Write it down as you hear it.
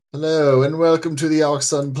Hello, and welcome to the Aux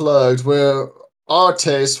Unplugged, where our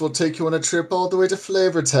taste will take you on a trip all the way to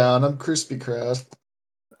Flavortown. I'm Crispy Crowd.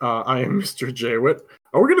 I am Mr. Jaywit.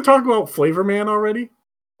 Are we going to talk about Flavor Man already?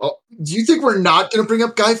 Oh, do you think we're not going to bring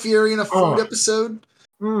up Guy Fieri in a food episode?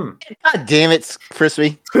 God damn it,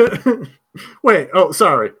 Crispy. Wait,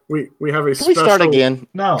 sorry. We have a Can we start again?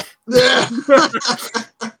 No.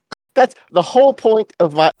 That's the whole point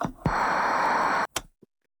of my... I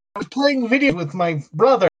was playing video with my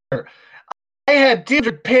brother. I had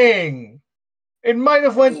 200 ping. It might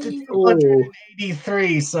have went to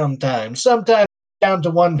 283 sometimes. Sometimes down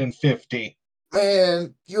to 150.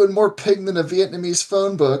 Man, you had more ping than a Vietnamese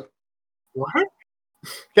phone book. What?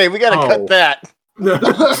 Okay, we gotta cut that.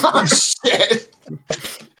 Oh, shit.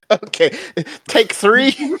 Okay, take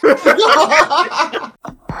 3.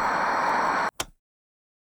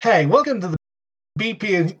 Hey, welcome to the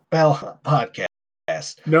BPL podcast.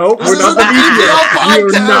 No, we're not the BPL. We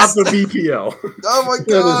are not the BPL. Oh my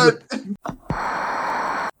god.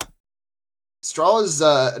 Straw is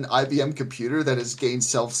an IBM computer that has gained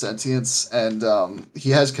self-sentience, and he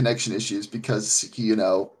has connection issues because he,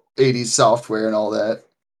 80s software and all that.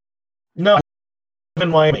 No,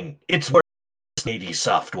 in Wyoming, it's worse than 80s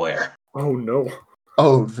software. Oh no.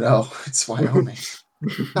 Oh no, it's Wyoming.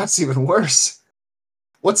 That's even worse.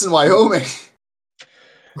 What's in Wyoming?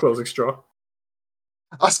 Closing straw.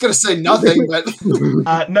 I was going to say nothing, but...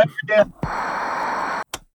 No,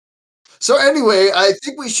 So anyway, I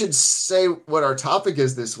think we should say what our topic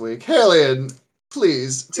is this week. Halion,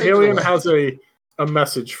 please. Halion has a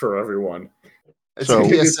message for everyone. It's a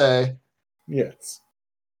PSA. Yes.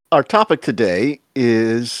 Our topic today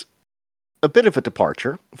is a bit of a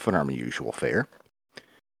departure from our usual fare.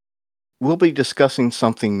 We'll be discussing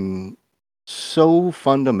something so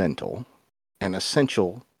fundamental and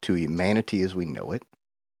essential to humanity as we know it,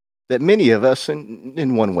 that many of us,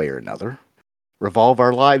 in one way or another, revolve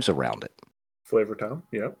our lives around it. Flavortown,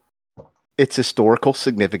 yeah. Its historical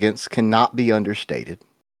significance cannot be understated,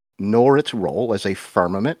 nor its role as a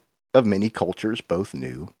firmament of many cultures, both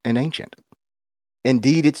new and ancient.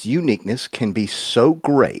 Indeed, its uniqueness can be so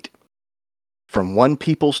great, from one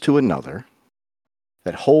peoples to another,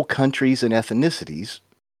 that whole countries and ethnicities,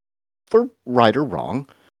 for right or wrong,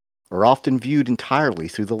 are often viewed entirely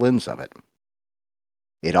through the lens of it.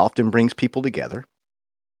 It often brings people together,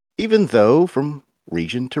 even though from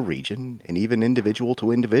region to region, and even individual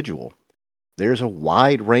to individual, there's a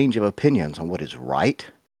wide range of opinions on what is right,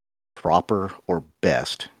 proper, or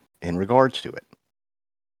best in regards to it.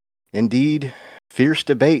 Indeed, fierce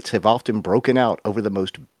debates have often broken out over the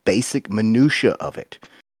most basic minutiae of it,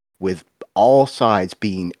 with all sides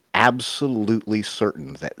being absolutely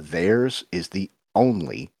certain that theirs is the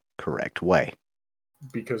only correct way.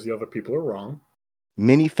 Because the other people are wrong.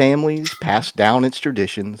 Many families pass down its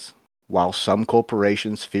traditions, while some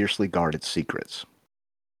corporations fiercely guard its secrets.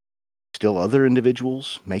 Still other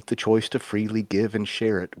individuals make the choice to freely give and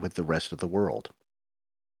share it with the rest of the world.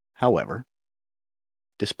 However,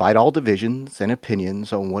 despite all divisions and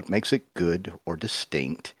opinions on what makes it good or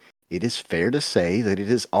distinct, it is fair to say that it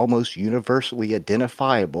is almost universally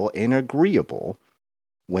identifiable and agreeable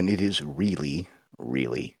when it is really,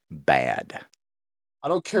 really bad. I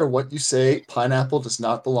don't care what you say, pineapple does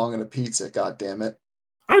not belong in a pizza, goddammit.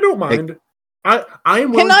 I don't mind. I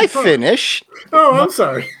am. Can I finish? Oh, I'm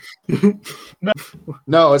sorry.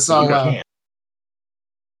 No, it's not allowed.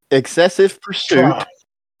 Excessive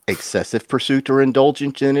pursuit or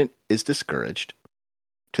indulgence in it is discouraged,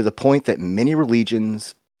 to the point that many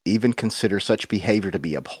religions even consider such behavior to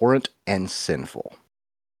be abhorrent and sinful.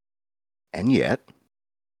 And yet,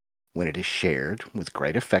 when it is shared with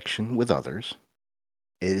great affection with others,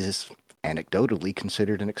 it is anecdotally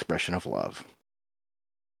considered an expression of love.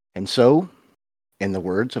 And so, in the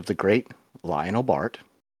words of the great Lionel Bart,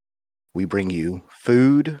 we bring you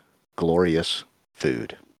Food, Glorious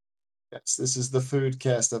Food. Yes, this is the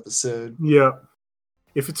Foodcast episode. Yeah.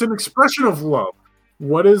 If it's an expression of love,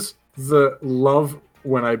 what is the love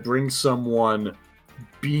when I bring someone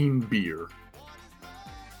bean beer?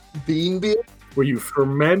 Bean beer? Where you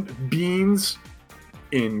ferment beans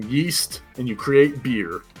in yeast and you create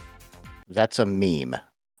beer. That's a meme.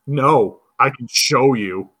 No, I can show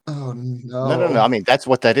you. Oh no! No. I mean, that's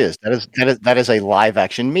what that is. That is a live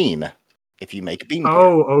action meme. If you make bean beer.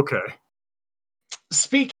 Oh, okay.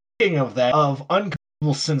 Speaking of that, of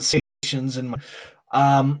uncomfortable sensations, and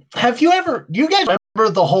have you guys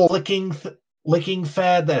remember the whole licking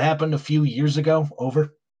fad that happened a few years ago?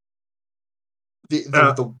 Over.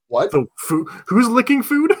 The what? The food? Who's licking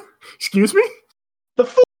food? Excuse me? The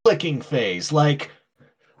food licking phase, like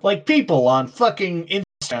people on fucking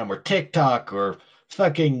Instagram or TikTok or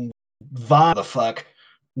fucking vomit the fuck.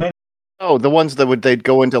 Oh, the ones that they'd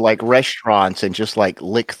go into like restaurants and just like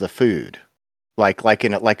lick the food, like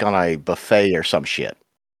on a buffet or some shit.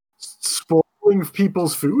 Spoiling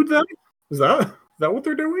people's food. Then is that what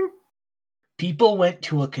they're doing? People went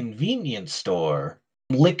to a convenience store,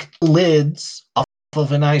 licked the lids off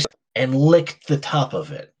of an ice, and licked the top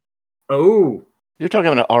of it. Oh, You're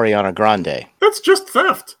talking about Ariana Grande. that's just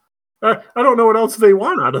theft. I don't know what else they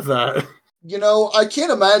want out of that. You know, I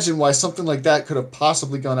can't imagine why something like that could have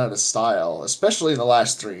possibly gone out of style, especially in the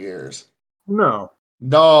last 3 years. No.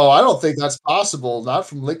 No, I don't think that's possible. Not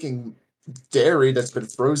from licking dairy that's been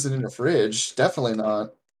frozen in a fridge. Definitely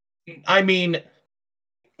not. I mean,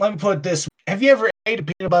 let me put it this way. Have you ever ate a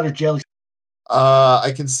peanut butter jelly?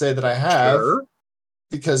 I can say that I have Sure.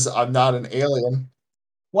 because I'm not an alien.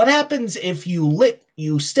 What happens if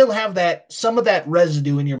you still have some of that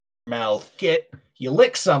residue in your mouth? You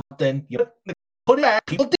lick something, you put it back,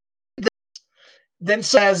 people do this, then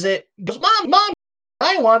says it, goes, Mom,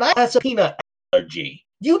 I have a peanut allergy.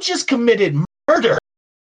 You just committed murder.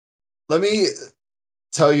 Let me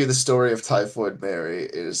tell you the story of Typhoid Mary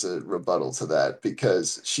is a rebuttal to that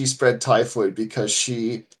because she spread typhoid because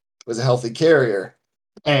she was a healthy carrier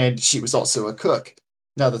and she was also a cook.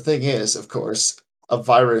 Now, the thing is, of course, a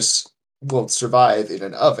virus won't survive in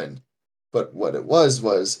an oven. But what it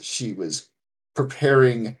was she was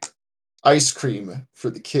preparing ice cream for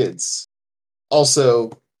the kids.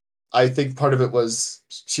 Also, I think part of it was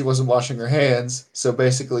she wasn't washing her hands, so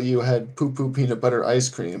basically you had poo-poo peanut butter ice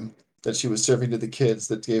cream that she was serving to the kids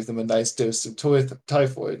that gave them a nice dose of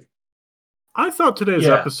typhoid. I thought today's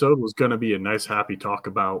Yeah. episode was going to be a nice, happy talk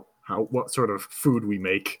about what sort of food we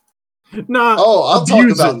make. Not Oh, I'll talk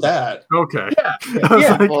abusing. about that. Okay. Yeah. I was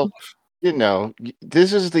Yeah. like, Well, you know,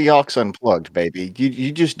 this is the Aux Unplugged, baby.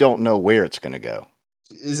 You just don't know where it's going to go.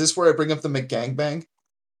 Is this where I bring up the McGangbang?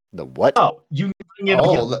 The what? Oh, you bring it up.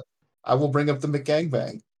 Oh, I will bring up the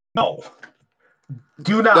McGangbang. No.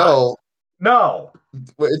 Do not. No, No.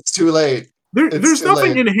 it's too late. there's too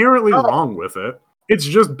nothing late. inherently Oh. wrong with it. It's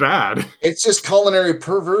just bad. It's just culinary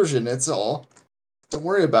perversion, it's all. Don't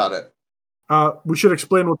worry about it. We should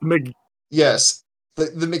explain what the Yes, the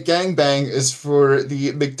McGangbang is for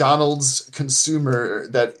the McDonald's consumer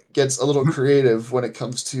that gets a little creative when it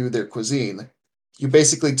comes to their cuisine. You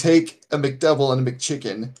basically take a McDouble and a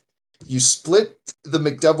McChicken, you split the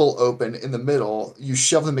McDouble open in the middle, you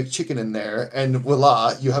shove the McChicken in there, and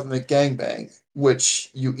voila, you have a McGangbang, which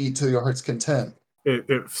you eat to your heart's content.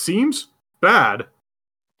 It seems bad.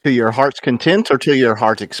 To your heart's content or till your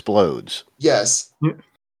heart explodes? Yes. Yeah.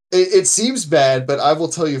 It seems bad, but I will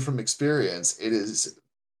tell you from experience, it is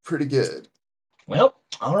pretty good. Well,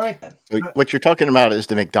 all right then. What you're talking about is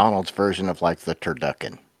the McDonald's version of like the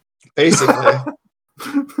turducken. Basically.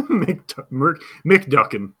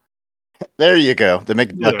 McDuckin. There you go, the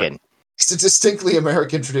McDuckin. It's a distinctly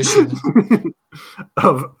American tradition.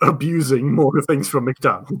 Of abusing more things from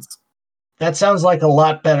McDonald's. That sounds like a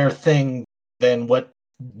lot better thing than what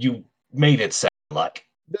you made it sound like.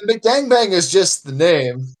 The McGangbang is just the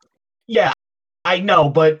name. Yeah, I know,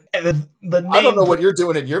 but the name. I don't know what you're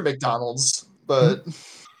doing at your McDonald's, but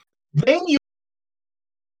the name you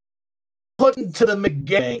put into the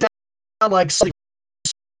McGang sound like something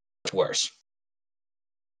much worse.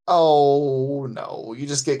 oh no, you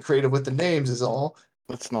just get creative with the names is all.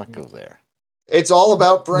 Let's not go there. It's all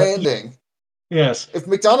about branding. Yes. If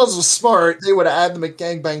McDonald's was smart, they would add the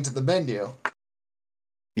McGangbang to the menu.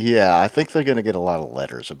 Yeah, I think they're going to get a lot of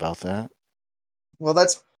letters about that. Well,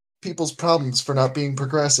 that's people's problems for not being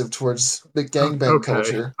progressive towards McGangbang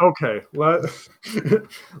culture. Okay,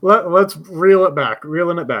 let's reel it back.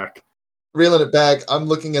 Reeling it back. Reeling it back, I'm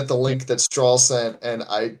looking at the link that Straw sent, and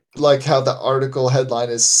I like how the article headline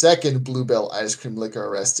is Second Bluebell Ice Cream Liquor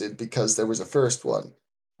Arrested because there was a first one.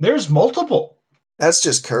 There's multiple. That's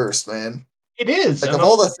just cursed, man. It is. Like, of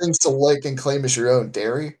all the things to like and claim as your own,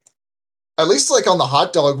 dairy, at least like on the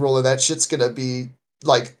hot dog roller, that shit's gonna be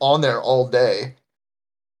like on there all day.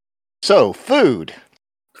 So, food.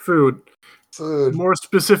 Food. Food. More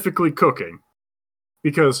specifically, cooking.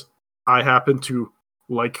 Because I happen to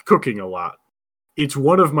like cooking a lot. It's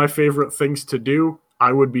one of my favorite things to do.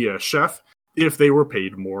 I would be a chef if they were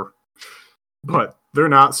paid more. But they're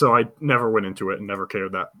not, so I never went into it and never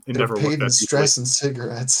cared that. It They're never paid worked in that stress and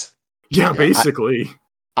cigarettes. Yeah, basically.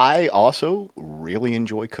 I also really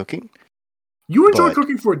enjoy cooking. You enjoy But-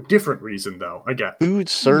 cooking for a different reason, though, I get. Food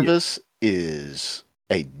service is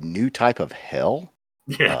a new type of hell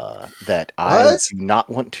Yeah. that I What? do not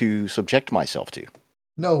want to subject myself to.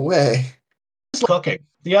 No way. Cooking.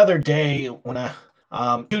 The other day when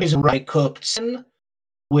 2 days ago I cooked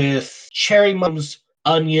with cherry mums,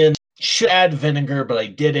 onions. Should add vinegar, but I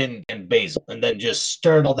didn't, and basil. And then just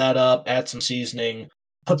stirred all that up, add some seasoning,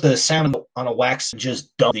 put the salmon on a wax, and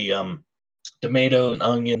just dump the tomato and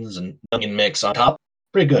onions and onion mix on top.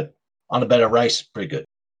 Pretty good. On a bed of rice, pretty good.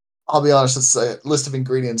 I'll be honest, it's a list of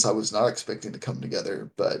ingredients I was not expecting to come together,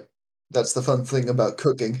 but that's the fun thing about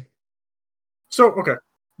cooking. So, okay,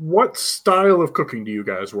 what style of cooking do you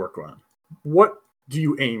guys work on? What do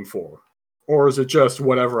you aim for? Or is it just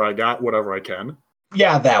whatever I got, whatever I can?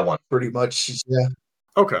 Yeah, that one. Pretty much, yeah.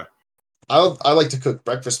 Okay. I like to cook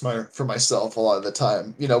breakfast for myself a lot of the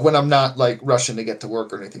time. You know, when I'm not like rushing to get to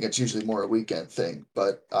work or anything, it's usually more a weekend thing.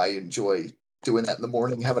 But I enjoy doing that in the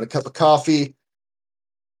morning, having a cup of coffee,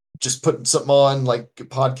 just putting something on like a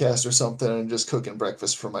podcast or something, and just cooking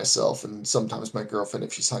breakfast for myself. And sometimes my girlfriend,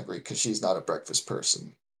 if she's hungry, because she's not a breakfast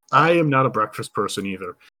person. I am not a breakfast person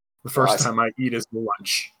either. The first time I eat is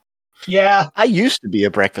lunch. Yeah. I used to be a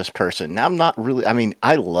breakfast person. Now I'm not really. I mean,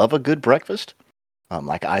 I love a good breakfast.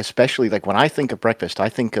 Like I especially like when I think of breakfast, I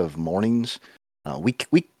think of mornings.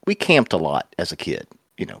 We camped a lot as a kid,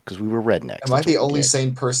 you know, because we were rednecks. Am I the only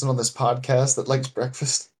sane person on this podcast that likes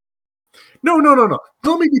breakfast? No.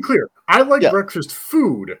 Let me be clear. I like breakfast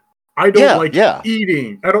food. I don't like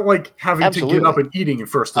eating. I don't like having to get up and eating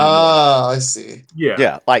first thing in the morning. I see.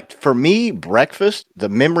 Yeah. Like for me, breakfast, the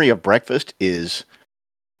memory of breakfast is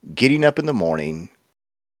getting up in the morning,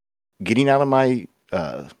 getting out of my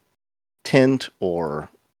tent or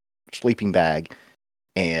sleeping bag,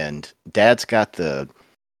 and Dad's got the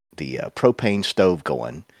propane stove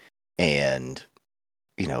going, and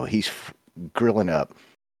you know he's grilling up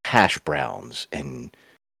hash browns and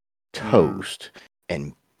toast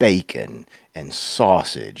and bacon and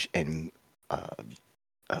sausage and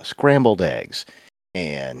scrambled eggs,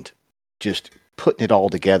 and just putting it all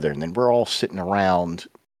together, and then we're all sitting around,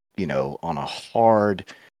 you know, on a hard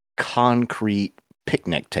concrete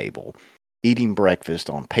picnic table eating breakfast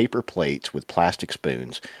on paper plates with plastic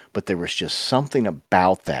spoons. But there was just something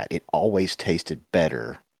about that. It always tasted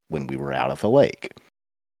better when we were out of the lake.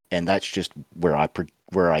 And that's just where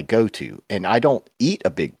I go to. And I don't eat a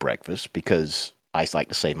big breakfast because I like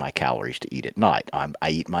to save my calories to eat at night. I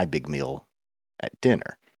eat my big meal at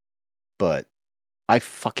dinner. But I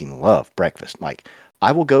fucking love breakfast. Like,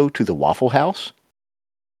 I will go to the Waffle House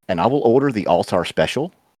and I will order the All-Star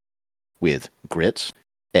Special with grits,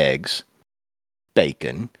 eggs,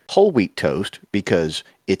 bacon, whole wheat toast, because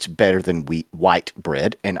it's better than white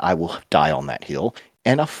bread, and I will die on that hill,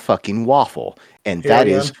 and a fucking waffle. And that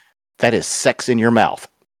is sex in your mouth.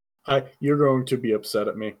 You're going to be upset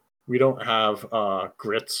at me. We don't have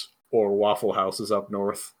grits or Waffle Houses up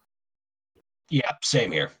north. Yeah,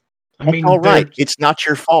 same here. I That's mean, all right. It's not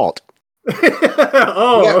your fault. We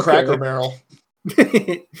got Cracker Barrel.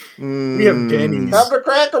 We have Denny's. Have the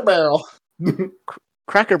Cracker Barrel.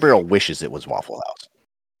 Cracker Barrel wishes it was Waffle House.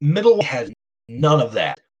 Middle has none of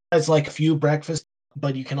that. It's like a few breakfasts,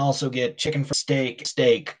 but you can also get chicken for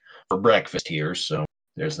steak for breakfast here. So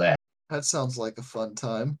there's that. That sounds like a fun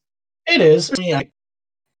time. It is. Yeah.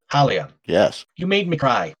 Halia. Yes. You made me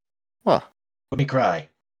cry. What? Made me cry.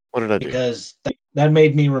 What did I do? Because that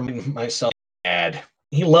made me remind myself. Dad.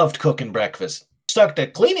 He loved cooking breakfast. Sucked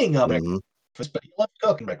at cleaning up breakfast, but he loved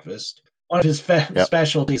cooking breakfast. One of his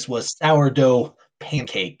specialties was sourdough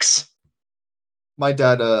pancakes. My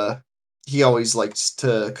dad, he always liked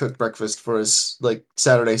to cook breakfast for his like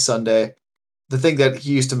Saturday, Sunday. The thing that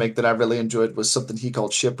he used to make that I really enjoyed was something he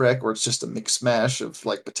called shipwreck, where it's just a mixed mash of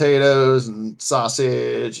like potatoes and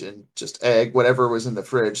sausage and just egg, whatever was in the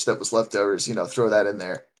fridge that was leftovers, you know, throw that in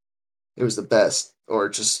there. It was the best. Or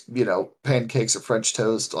just, you know, pancakes or French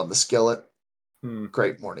toast on the skillet.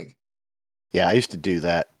 Great morning. Yeah, I used to do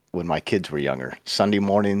that when my kids were younger. Sunday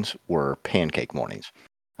mornings were pancake mornings.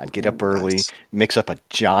 I'd get up early, mix up a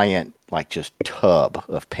giant, like just tub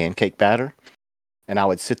of pancake batter, and I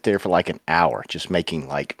would sit there for like an hour just making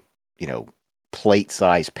like, you know,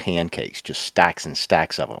 plate-sized pancakes, just stacks and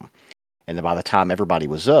stacks of them. And then by the time everybody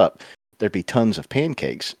was up, there'd be tons of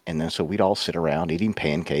pancakes. And then so we'd all sit around eating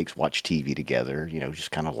pancakes, watch TV together, you know,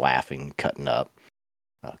 just kind of laughing, cutting up.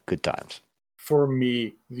 Good times. For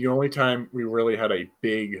me, the only time we really had a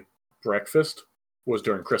big breakfast was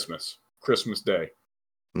during Christmas Day.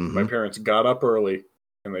 Mm-hmm. My parents got up early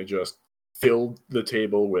and they just filled the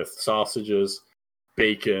table with sausages,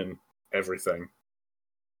 bacon, everything.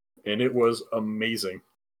 And it was amazing.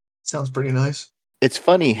 Sounds pretty nice. It's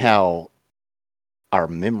funny how our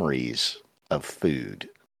memories of food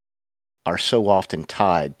are so often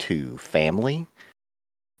tied to family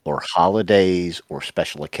or holidays or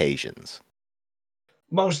special occasions.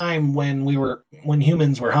 most time when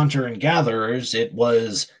humans were hunter and gatherers, it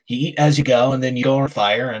was you eat as you go, and then you go on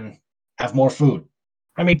fire and have more food.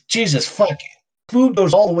 I mean, Jesus, fuck. Food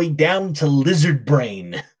goes all the way down to lizard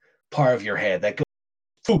brain part of your head. That goes,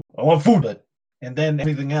 food. I want food. And then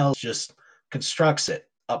everything else just constructs it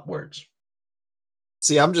upwards.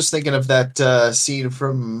 See, I'm just thinking of that scene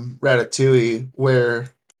from Ratatouille where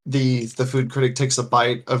the food critic takes a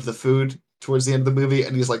bite of the food towards the end of the movie,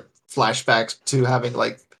 and he's like flashbacks to having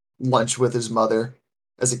like lunch with his mother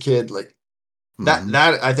as a kid. Like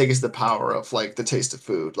that I think is the power of like the taste of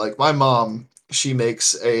food. Like my mom, she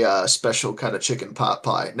makes a special kind of chicken pot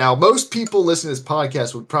pie. Now, most people listening to this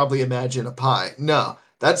podcast would probably imagine a pie. No,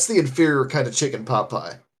 that's the inferior kind of chicken pot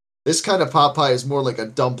pie. This kind of pot pie is more like a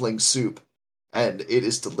dumpling soup, and it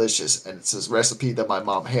is delicious. And it's a recipe that my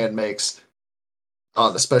mom hand makes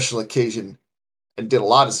on a special occasion, and did a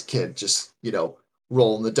lot as a kid. Just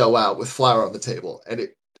rolling the dough out with flour on the table, and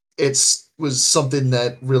it's was something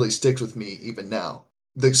that really sticks with me even now.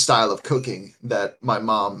 The style of cooking that my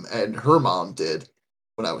mom and her mom did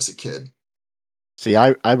when I was a kid. See,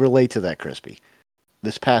 I relate to that, Crispy.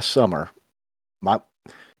 This past summer,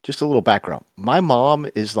 just a little background. My mom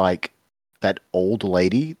is like that old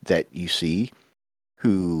lady that you see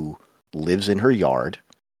who lives in her yard,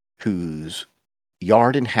 whose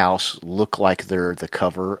yard and house look like they're the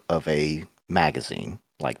cover of a magazine,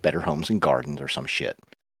 like Better Homes and Gardens or some shit.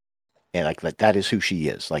 And like that is who she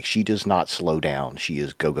is. Like, she does not slow down. She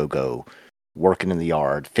is go, go, go, working in the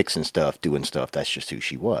yard, fixing stuff, doing stuff. That's just who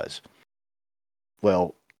she was.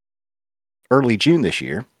 Well, early June this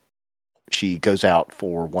year, she goes out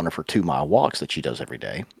for one of her 2-mile walks that she does every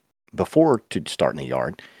day before to start in the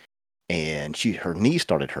yard. And her knee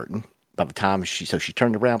started hurting. By the time she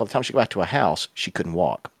turned around, by the time she got back to a house, she couldn't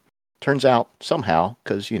walk. Turns out, somehow,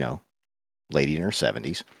 because, lady in her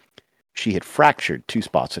 70s, she had fractured 2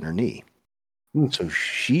 spots in her knee. Ooh. So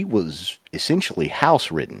she was essentially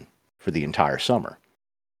house-ridden for the entire summer.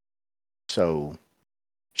 So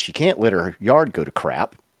she can't let her yard go to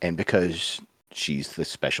crap, and because she's the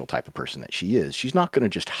special type of person that she is, she's not going to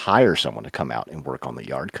just hire someone to come out and work on the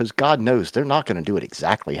yard, because God knows they're not going to do it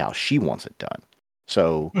exactly how she wants it done.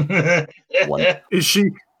 So is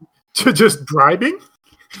she just driving?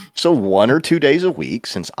 So 1 or 2 days a week,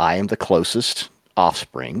 since I am the closest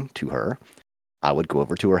offspring to her, I would go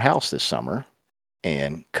over to her house this summer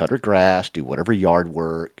and cut her grass, do whatever yard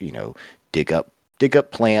work, dig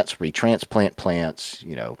up plants, retransplant plants,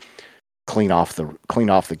 clean off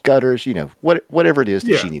the gutters, whatever it is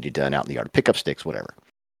that she needed done out in the yard, pick up sticks, whatever.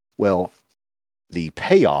 Well, the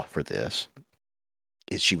payoff for this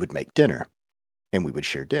is she would make dinner, and we would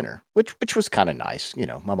share dinner, which was kind of nice.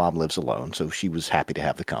 My mom lives alone, so she was happy to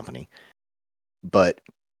have the company. But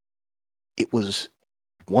it was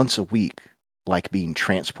once a week, like being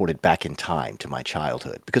transported back in time to my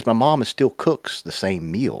childhood, because my mom still cooks the same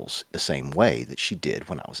meals the same way that she did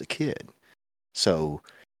when I was a kid. So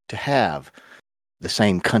to have the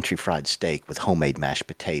same country fried steak with homemade mashed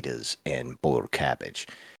potatoes and boiled cabbage,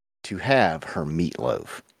 to have her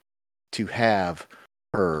meatloaf, to have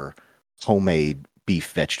her homemade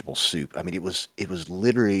beef vegetable soup. I mean, it was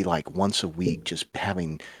literally like once a week, just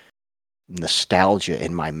having nostalgia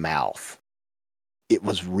in my mouth. It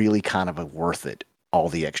was really kind of worth it, all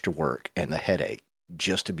the extra work and the headache,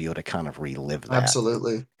 just to be able to kind of relive that.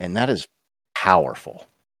 Absolutely. And that is powerful.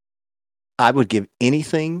 I would give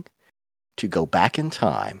anything to go back in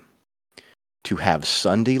time to have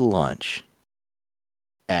Sunday lunch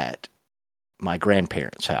at my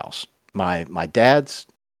grandparents' house. My dad's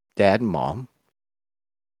dad and mom,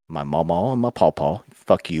 my mama and my pawpaw.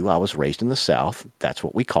 Fuck you, I was raised in the South. That's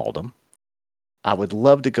what we called them. I would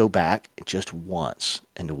love to go back just once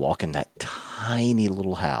and to walk in that tiny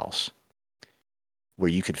little house where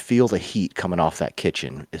you could feel the heat coming off that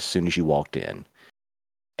kitchen as soon as you walked in,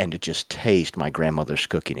 and to just taste my grandmother's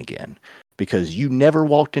cooking again. Because you never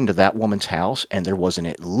walked into that woman's house and there wasn't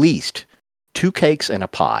at least 2 cakes and a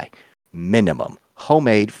pie, minimum,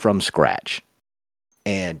 homemade from scratch.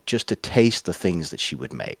 And just to taste the things that she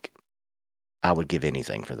would make, I would give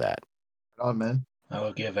anything for that. Oh, man. I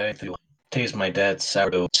would give anything. Taste my dad's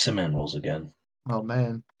sourdough cinnamon rolls again. Oh,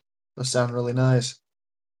 man. Those sound really nice.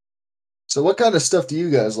 So what kind of stuff do you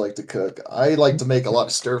guys like to cook? I like to make a lot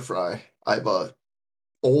of stir fry. I have a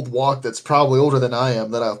old wok that's probably older than I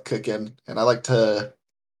am that I'll cook in, and I like to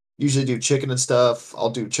usually do chicken and stuff. I'll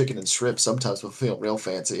do chicken and shrimp sometimes if I'm feeling real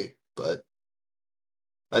fancy, but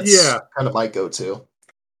that's kind of my go-to.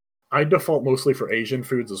 I default mostly for Asian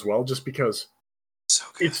foods as well, just because so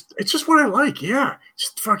good. It's just what I like. Yeah,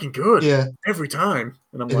 it's fucking good. Yeah, every time.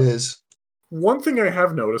 And it is. One thing I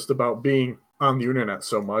have noticed about being on the internet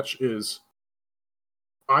so much is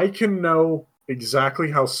I can know exactly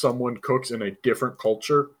how someone cooks in a different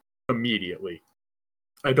culture immediately.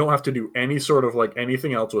 I don't have to do any sort of like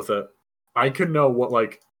anything else with it. I can know what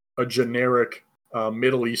like a generic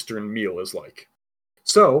Middle Eastern meal is like.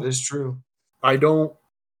 So It's true. I don't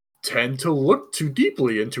tend to look too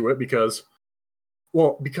deeply into it because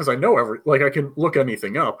I know I can look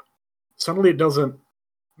anything up. Suddenly it doesn't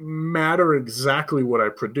matter exactly what I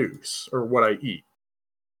produce or what I eat.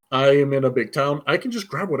 I am in a big town. I can just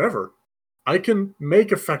grab whatever. I can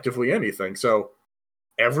make effectively anything. So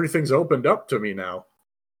everything's opened up to me now.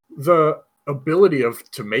 The ability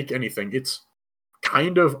to make anything, it's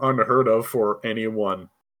kind of unheard of for anyone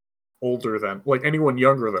anyone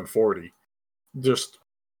younger than 40. Just,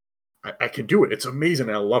 I can do it. It's amazing.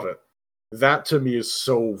 I love it. That to me is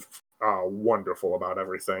so wonderful about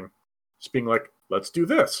everything. Just being like, let's do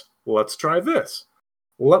this. Let's try this.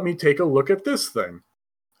 Let me take a look at this thing.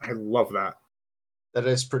 I love that. That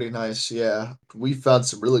is pretty nice, yeah. We found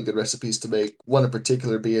some really good recipes to make. One in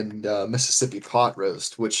particular being Mississippi pot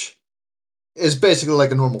roast, which is basically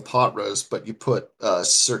like a normal pot roast, but you put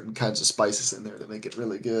certain kinds of spices in there to make it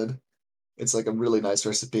really good. It's like a really nice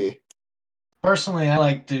recipe. Personally, I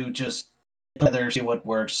like to just either see what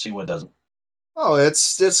works, see what doesn't. Oh,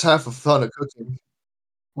 it's half the fun of cooking.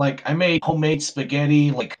 Like I made homemade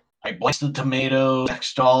spaghetti. Like I sliced the tomatoes,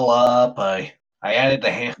 mixed it all up. I added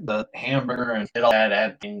the hamburger and did all that,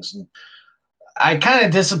 add things. And I kind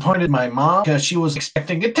of disappointed my mom because she was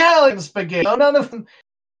expecting Italian spaghetti. No, none of them.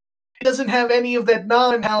 It doesn't have any of that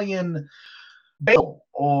non-Italian basil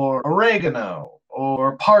or oregano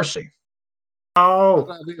or parsley. Oh,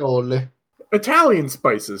 Ravioli. Italian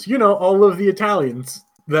spices. You know, all of the Italians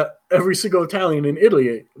that every single Italian in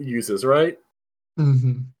Italy uses, right?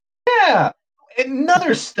 Mm-hmm. Yeah, and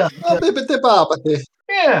other stuff.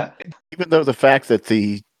 Yeah, Even though the fact that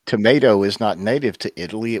the tomato is not native to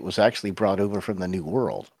Italy, it was actually brought over from the New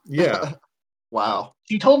World. Yeah. Wow.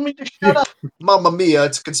 she told me to shut up. Mamma mia,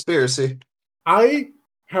 it's a conspiracy. I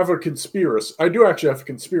have a conspiracy. I do actually have a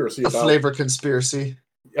conspiracy A about flavor conspiracy.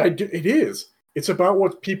 It is. It's about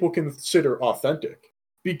what people consider authentic.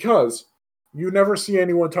 Because you never see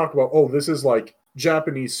anyone talk about, oh, this is like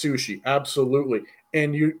Japanese sushi. Absolutely.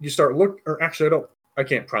 And you start or actually I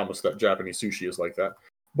can't promise that Japanese sushi is like that.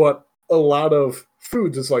 But a lot of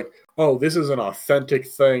foods is like, oh, this is an authentic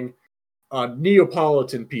thing.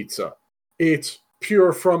 Neapolitan pizza. It's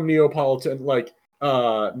pure from Neapolitan, like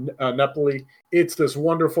Napoli. It's this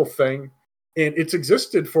wonderful thing. And it's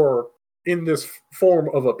existed in this form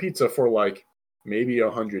of a pizza for like maybe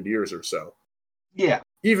 100 years or so. Yeah.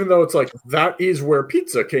 Even though it's like, that is where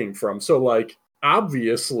pizza came from. So like,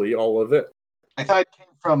 obviously all of it. I thought it came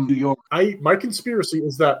from New York. My conspiracy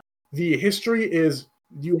is that the history is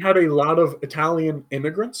you had a lot of Italian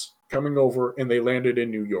immigrants coming over and they landed in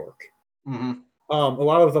New York. Mm-hmm. A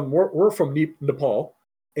lot of them were from Nepal,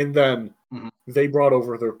 and then they brought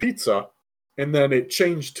over their pizza, and then it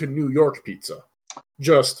changed to New York pizza,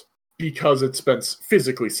 just because it's been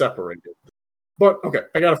physically separated. But okay,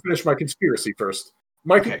 I gotta finish my conspiracy first.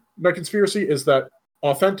 My conspiracy is that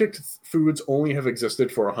authentic foods only have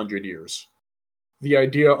existed for 100 years. The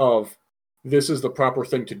idea of this is the proper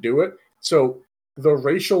thing to do it. So the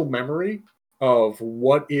racial memory of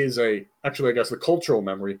what is actually I guess the cultural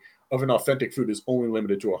memory of an authentic food is only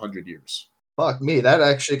limited to 100 years. Fuck me, that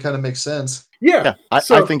actually kind of makes sense. Yeah. I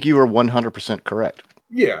think you are 100% correct.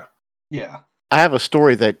 Yeah. Yeah. I have a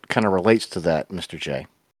story that kind of relates to that, Mr. J.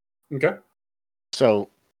 Okay. So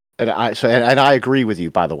I agree with you,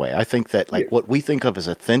 by the way. I think that what we think of as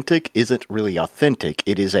authentic isn't really authentic.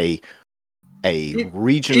 It is a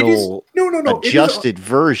regional adjusted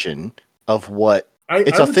version of what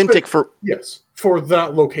it's authentic for. Yes, for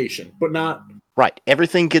that location, but not right.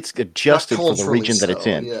 Everything gets adjusted for the region that it's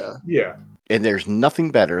in. Yeah. And there's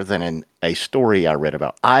nothing better than a story I read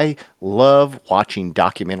about. I love watching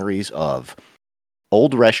documentaries of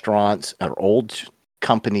old restaurants or old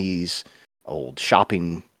companies, old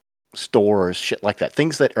shopping stores, shit like that.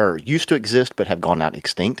 Things that are used to exist but have gone out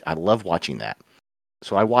extinct. I love watching that.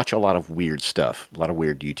 So I watch a lot of weird stuff, a lot of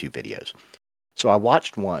weird YouTube videos. So I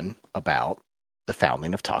watched one about the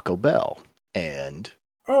founding of Taco Bell. And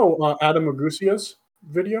Adam Agusia's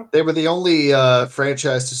video? They were the only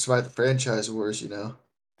franchise to survive the franchise wars, you know.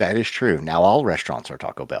 That is true. Now all restaurants are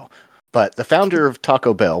Taco Bell. But the founder of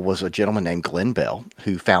Taco Bell was a gentleman named Glenn Bell,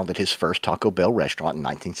 who founded his first Taco Bell restaurant in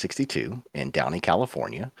 1962 in Downey,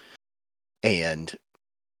 California. And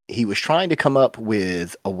he was trying to come up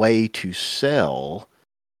with a way to sell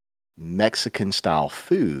Mexican-style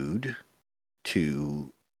food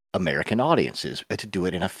to American audiences to do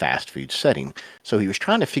it in a fast food setting. So he was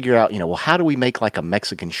trying to figure out, well, how do we make like a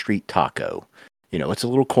Mexican street taco? It's a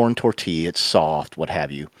little corn tortilla, it's soft, what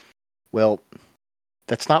have you. Well,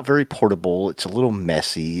 that's not very portable. It's a little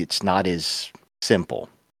messy. It's not as simple.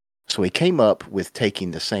 So he came up with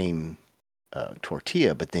taking the same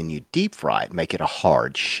tortilla, but then you deep fry it, make it a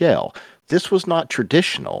hard shell. This was not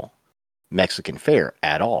traditional Mexican fare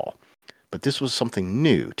at all. But this was something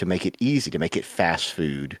new to make it easy, to make it fast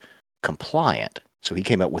food compliant. So he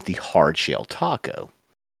came up with the hard shell taco.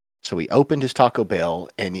 So he opened his Taco Bell,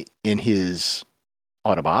 and in his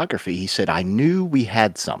autobiography, he said, I knew we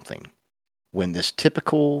had something when this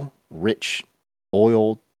typical rich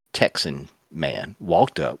oil Texan man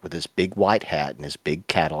walked up with his big white hat and his big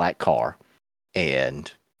Cadillac car. And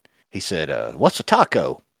he said, what's a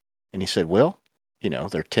taco? And he said, well,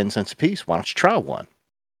 they're 10 cents a piece. Why don't you try one?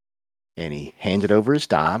 And he handed over his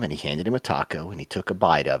dime, and he handed him a taco, and he took a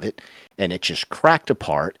bite of it, and it just cracked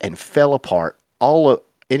apart and fell apart all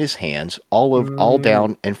in his hands, all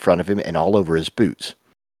down in front of him, and all over his boots.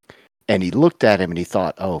 And he looked at him, and he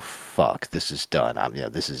thought, "Oh fuck, this is done.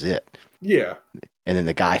 This is it." Yeah. And then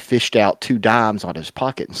the guy fished out 2 dimes out of his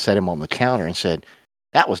pocket and set him on the counter and said,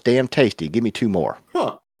 "That was damn tasty. Give me 2 more."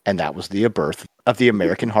 Huh. And that was the birth of the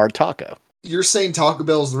American hard taco. You're saying Taco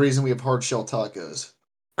Bell is the reason we have hard shell tacos?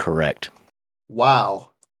 Correct. Wow.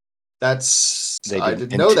 I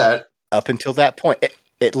didn't know that. Up until that point,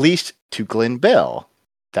 at least to Glenn Bell,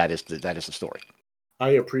 that is the story.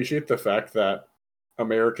 I appreciate the fact that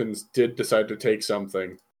Americans did decide to take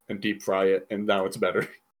something and deep fry it, and now it's better.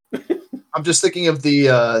 I'm just thinking of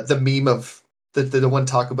the meme of the one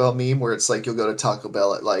Taco Bell meme where it's like you'll go to Taco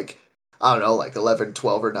Bell at like, I don't know, like 11,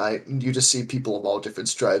 12 at night, and you just see people of all different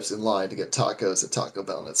stripes in line to get tacos at Taco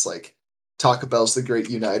Bell, and it's like, Taco Bell's the great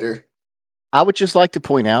uniter. I would just like to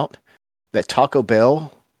point out that Taco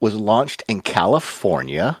Bell was launched in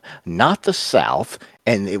California, not the South,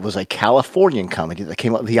 and it was a Californian company that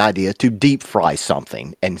came up with the idea to deep fry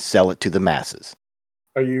something and sell it to the masses.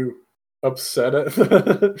 Are you upset at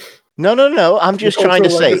No. I'm just trying to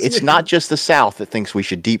say legacy? it's not just the South that thinks we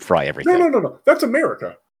should deep fry everything. No. That's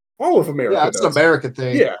America. All of America. Yeah, it's an American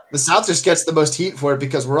thing. Yeah. The South just gets the most heat for it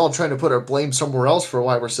because we're all trying to put our blame somewhere else for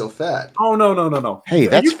why we're so fat. Oh, no. Hey,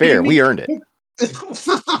 that's fair. We earned it.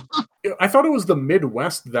 I thought it was the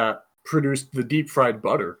Midwest that produced the deep fried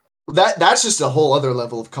butter. That's just a whole other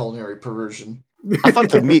level of culinary perversion. I thought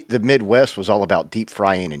the Midwest was all about deep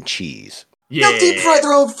frying and cheese. Yeah. They'll deep fry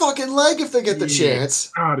their own fucking leg if they get the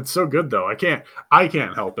chance. God, it's so good though. I can't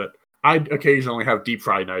help it. I occasionally have deep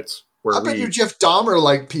fry nights where I bet you Jeff Dahmer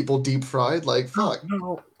like people deep fried. Like, fuck.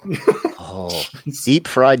 No. Oh, deep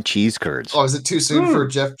fried cheese curds. Oh, is it too soon for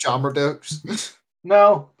Jeff Dahmer jokes?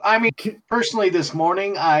 No, I mean, personally this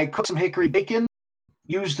morning, I cooked some hickory bacon,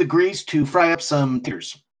 used the grease to fry up some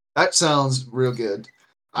taters. That sounds real good.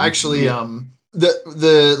 Actually,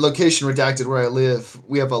 the location redacted where I live,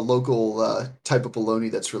 we have a local type of bologna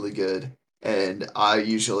that's really good. And I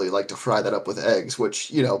usually like to fry that up with eggs,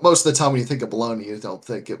 which, most of the time when you think of bologna, you don't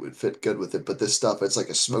think it would fit good with it. But this stuff, it's like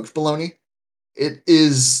a smoked bologna. It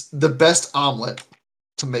is the best omelet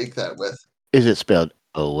to make that with. Is it spelled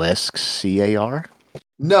OSCAR?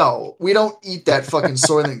 No, we don't eat that fucking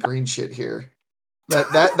Soylent Green shit here.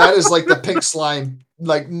 That is like the pink slime,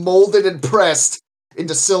 like molded and pressed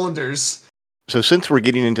into cylinders. So since we're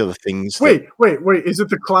getting into the things, wait, is it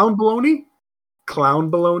the clown bologna? Clown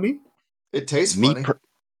bologna? It tastes funny.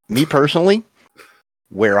 Me personally,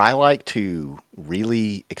 where I like to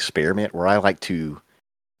really experiment, where I like to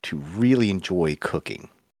really enjoy cooking,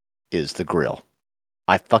 is the grill.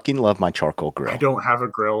 I fucking love my charcoal grill. I don't have a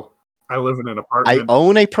grill. I live in an apartment. I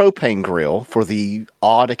own a propane grill for the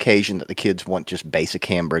odd occasion that the kids want just basic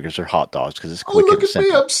hamburgers or hot dogs because it's quick and simple. Look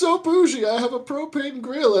at me! I'm so bougie. I have a propane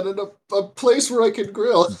grill and a place where I can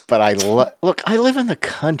grill. But I live in the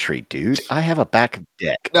country, dude. I have a back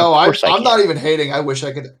deck. No, I'm not even hating. I wish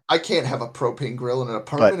I could. I can't have a propane grill in an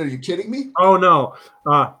apartment. Are you kidding me? Oh no,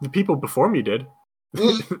 the people before me did.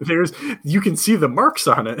 You can see the marks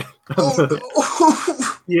on it.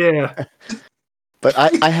 Yeah. But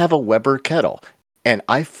I have a Weber kettle, and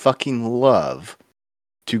I fucking love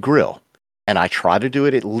to grill. And I try to do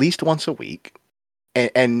it at least once a week.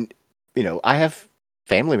 And I have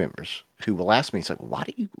family members who will ask me, it's like, why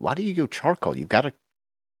do you go charcoal? You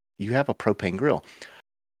have a propane grill.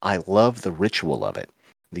 I love the ritual of it.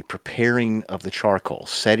 The preparing of the charcoal,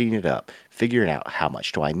 setting it up, figuring out how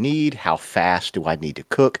much do I need, how fast do I need to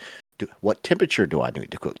cook, what temperature do I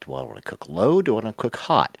need to cook? Do I want to cook low? Do I want to cook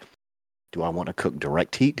hot? Do I want to cook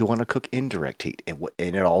direct heat? Do I want to cook indirect heat?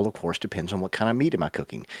 And it all, of course, depends on what kind of meat am I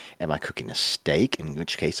cooking. Am I cooking a steak, in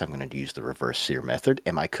which case I'm going to use the reverse sear method?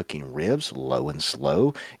 Am I cooking ribs, low and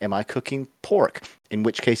slow? Am I cooking pork, in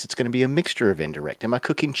which case it's going to be a mixture of indirect? Am I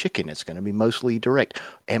cooking chicken? It's going to be mostly direct.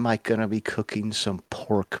 Am I going to be cooking some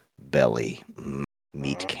pork belly,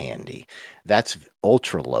 meat candy? That's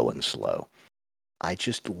ultra low and slow. I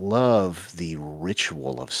just love the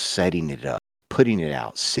ritual of setting it up, putting it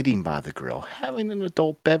out, sitting by the grill, having an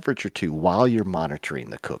adult beverage or two while you're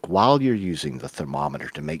monitoring the cook, while you're using the thermometer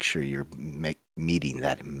to make sure you're meeting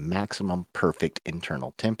that maximum perfect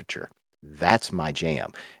internal temperature. That's my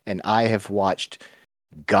jam. And I have watched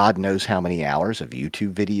God knows how many hours of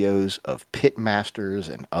YouTube videos of pit masters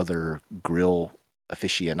and other grill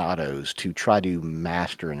aficionados to try to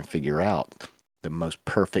master and figure out the most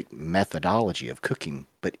perfect methodology of cooking.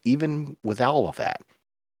 But even with all of that,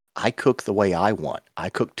 I cook the way I want. I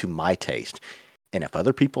cook to my taste. And if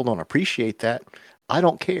other people don't appreciate that, I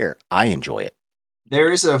don't care. I enjoy it.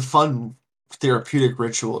 There is a fun therapeutic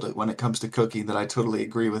ritual when it comes to cooking that I totally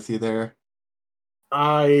agree with you there.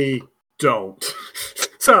 I don't.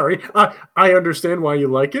 Sorry. I understand why you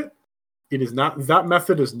like it. It is not, that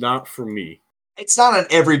method is not for me. It's not an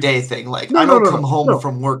everyday thing. Like, I don't come home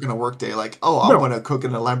from work in a work day like, oh, I'm going to cook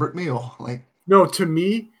an elaborate meal. Like, no, to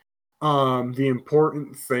me, the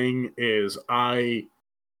important thing is I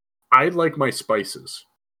like my spices.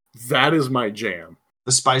 That is my jam.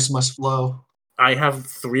 The spice must flow. I have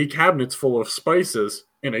 3 cabinets full of spices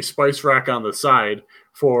and a spice rack on the side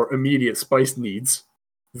for immediate spice needs.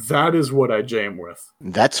 That is what I jam with.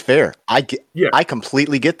 That's fair. I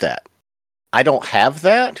completely get that. I don't have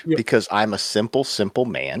that because I'm a simple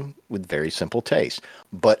man with very simple taste.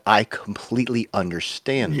 But I completely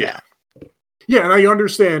understand that. Yeah, and I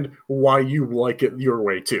understand why you like it your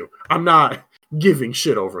way too. I'm not giving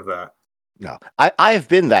shit over that. No, I have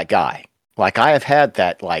been that guy. Like, I have had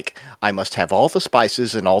that, like, I must have all the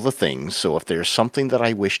spices and all the things, so if there's something that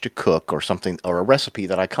I wish to cook or something, or a recipe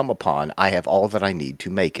that I come upon, I have all that I need to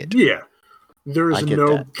make it. Yeah. There is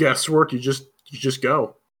no guesswork, you just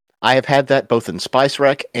go. I have had that both in spice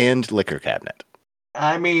rack and liquor cabinet.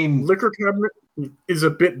 I mean, liquor cabinet is a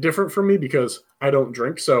bit different for me because I don't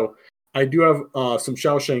drink, so I do have some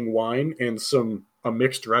Shaoxing wine and a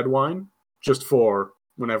mixed red wine just for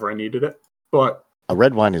whenever I needed it. But a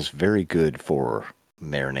red wine is very good for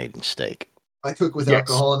marinating steak. I cook with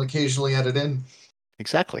alcohol and occasionally add it in.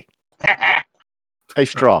 Exactly. Hey,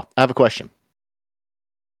 Straw, I have a question.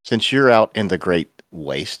 Since you're out in the great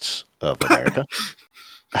wastes of America...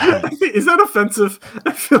 Is that offensive?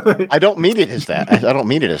 I feel like... I don't mean it as that. I don't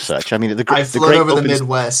mean it as such. I mean the great over the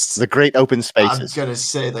Midwest. The great open spaces. I'm gonna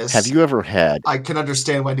say this. Have you ever had? I can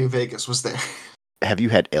understand why New Vegas was there. Have you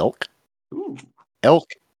had elk? Ooh. Elk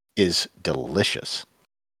is delicious.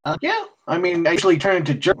 Yeah. I mean, actually turned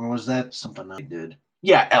to jerk. Or was that something I did?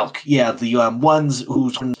 Yeah, elk. Yeah, the ones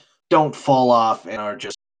whose don't fall off and are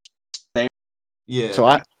just there. Yeah. So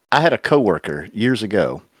I had a coworker years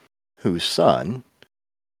ago whose son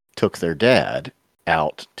took their dad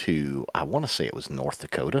out to, I want to say it was North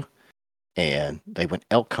Dakota, and they went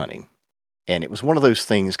elk hunting. And it was one of those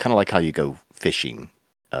things, kind of like how you go fishing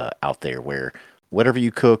out there, where whatever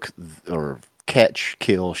you cook or catch,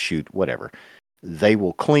 kill, shoot, whatever, they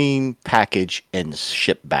will clean, package, and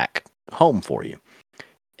ship back home for you.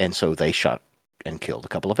 And so they shot and killed a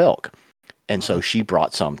couple of elk. And so she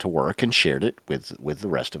brought some to work and shared it with the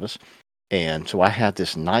rest of us. And so I had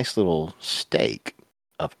this nice little steak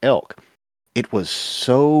of elk. It was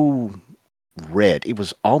so red. It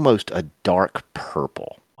was almost a dark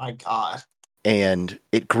purple. My God. And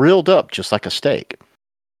it grilled up just like a steak.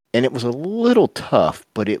 And it was a little tough,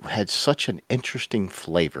 but it had such an interesting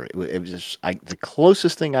flavor. It was just, the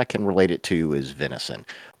closest thing I can relate it to is venison,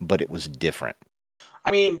 but it was different.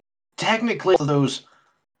 I mean, technically,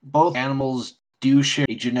 both animals do share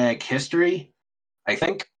a genetic history, I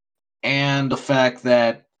think, and the fact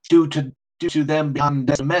that due to them being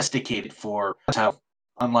domesticated for how,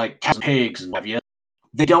 unlike cows and pigs and what have you,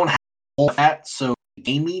 they don't have all that, so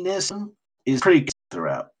gaminess is pretty good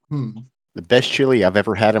throughout. The best chili I've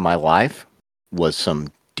ever had in my life was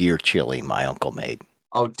some deer chili my uncle made.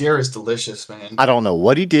 Oh, deer is delicious, man. I don't know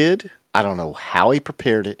what he did. I don't know how he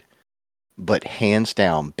prepared it, but hands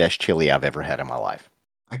down, best chili I've ever had in my life.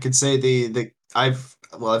 I could say I've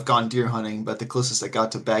gone deer hunting, but the closest I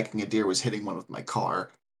got to bagging a deer was hitting one with my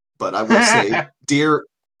car. But I would say deer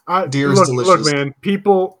is delicious. Look, man,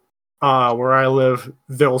 people where I live,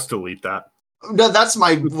 they'll still eat that. No, that's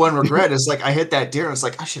my one regret. Is like I hit that deer and it's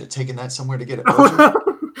like I should have taken that somewhere to get it butchered.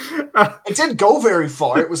 It didn't go very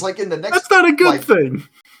far. It was like in the next. That's not a good thing.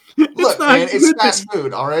 Look, man, it's fast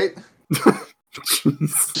food, all right?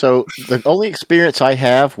 So the only experience I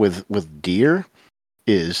have with deer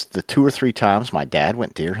is the 2 or 3 times my dad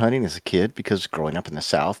went deer hunting as a kid, because growing up in the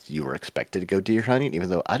South, you were expected to go deer hunting, even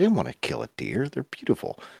though I didn't want to kill a deer. They're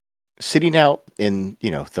beautiful. Sitting out in,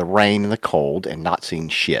 the rain and the cold and not seeing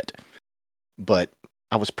shit. But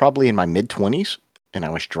I was probably in my mid-20s, and I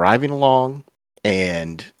was driving along,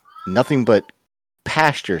 and nothing but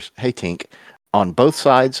pastures, hey Tink, on both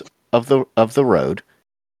sides of the road,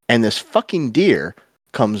 and this fucking deer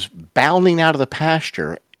comes bounding out of the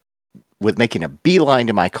pasture with making a beeline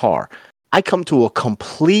to my car. I come to a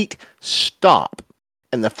complete stop,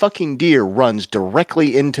 and the fucking deer runs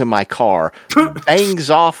directly into my car, bangs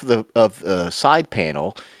off the side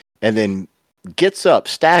panel, and then gets up,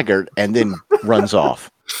 staggered, and then runs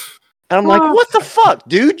off. And I'm like, what the fuck,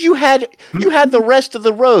 dude? You had the rest of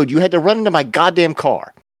the road. You had to run into my goddamn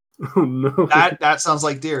car. Oh no. That sounds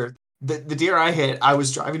like deer. The deer I hit, I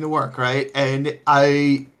was driving to work, right? And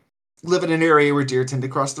I live in an area where deer tend to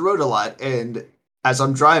cross the road a lot. And as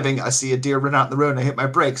I'm driving, I see a deer run out in the road, and I hit my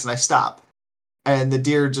brakes and I stop. And the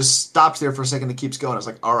deer just stops there for a second and keeps going. I was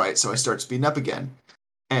like, all right. So I start speeding up again.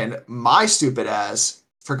 And my stupid ass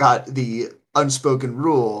forgot the unspoken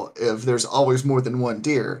rule of there's always more than one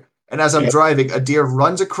deer. And as I'm driving, a deer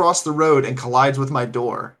runs across the road and collides with my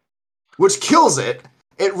door, which kills it.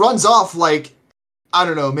 It runs off like, I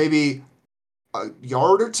don't know, maybe a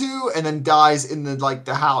yard or two, and then dies in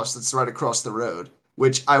the house that's right across the road.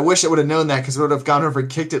 Which I wish I would have known that, because I would have gone over and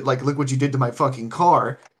kicked it like, look what you did to my fucking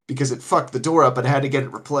car, because it fucked the door up and I had to get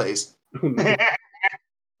it replaced.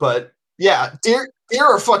 But yeah, deer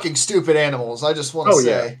are fucking stupid animals. I just want to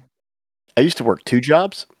say. Yeah. I used to work 2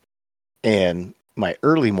 jobs, and my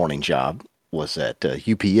early morning job was at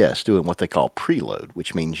UPS doing what they call preload,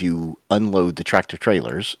 which means you unload the tractor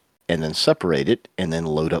trailers and then separate it and then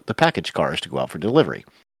load up the package cars to go out for delivery.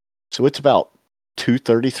 So it's about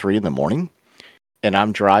 2:33 in the morning, and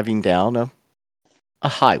I'm driving down a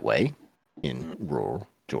highway in rural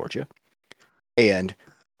Georgia, and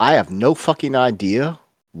I have no fucking idea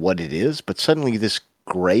what it is, but suddenly this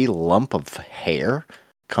gray lump of hair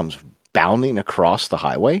comes bounding across the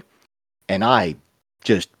highway, and I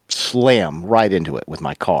just slam right into it with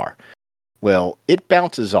my car. Well, it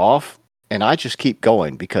bounces off, and I just keep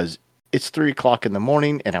going because it's 3 o'clock in the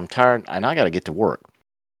morning, and I'm tired, and I got to get to work.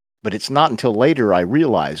 But it's not until later I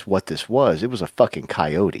realized what this was. It was a fucking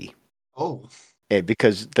coyote. Oh. And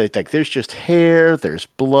because there's just hair, there's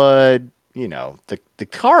blood, the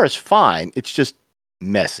car is fine. It's just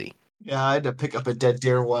messy. Yeah, I had to pick up a dead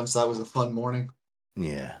deer once. That was a fun morning.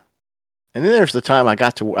 Yeah. And then there's the time I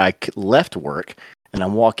left work, and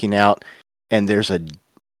I'm walking out, and there's a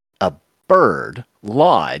bird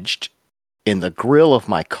lodged in the grill of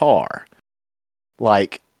my car.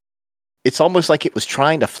 Like, it's almost like it was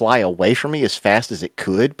trying to fly away from me as fast as it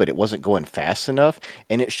could, but it wasn't going fast enough.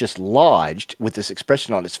 And it's just lodged with this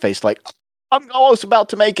expression on its face, like, I'm almost about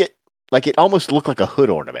to make it. Like, it almost looked like a hood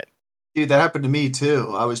ornament. Dude, that happened to me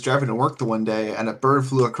too. I was driving to work the one day, and a bird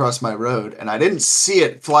flew across my road, and I didn't see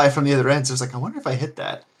it fly from the other end. So I was like, I wonder if I hit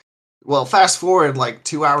that. Well, fast forward like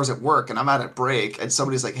 2 hours at work, and I'm at a break, and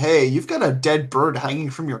somebody's like, hey, you've got a dead bird hanging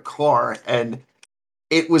from your car. And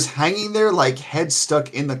it was hanging there like head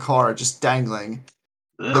stuck in the car, just dangling.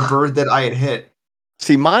 Ugh. The bird that I had hit.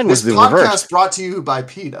 See, mine was the reverse. This podcast brought to you by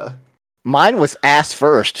PETA. Mine was ass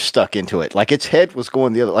first stuck into it. Like, its head was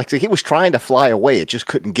going the other. Like, it was trying to fly away. It just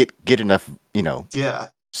couldn't get enough,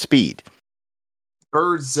 speed.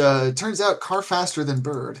 Birds, turns out car faster than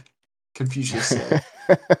bird. Confucius said.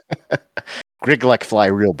 Grig like fly,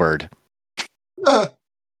 real bird. The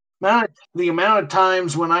amount of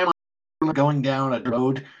times when I'm going down a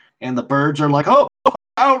road and the birds are like, oh,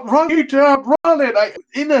 outrun it, outrun it,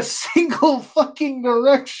 in a single fucking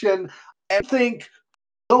direction, and think,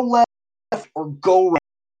 go left or go right.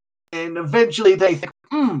 And eventually they think,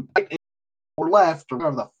 right or left or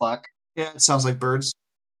whatever the fuck. Yeah, it sounds like birds.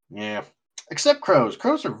 Yeah. Except crows.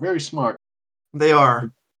 Crows are very smart. They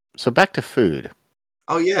are. So back to food.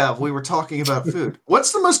 Oh yeah, we were talking about food.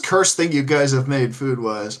 What's the most cursed thing you guys have made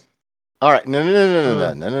food-wise? All right,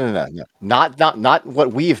 no. Not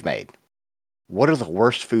what we've made. What are the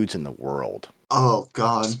worst foods in the world? Oh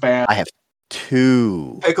God, Spam. I have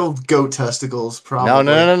 2. Pickled goat testicles, probably.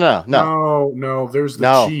 No. There's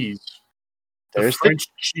the cheese. There's the French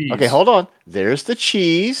cheese. Okay, hold on. There's the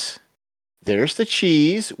cheese. There's the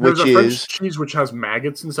cheese, which There's a is French cheese which has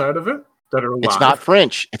maggots inside of it that are alive. It's not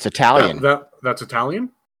French. It's Italian. That's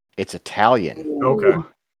Italian? It's Italian. Okay.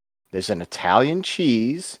 There's an Italian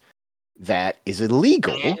cheese that is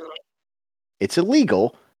illegal. It's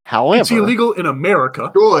illegal However, It's illegal in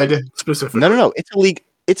America. Good. Specifically. No.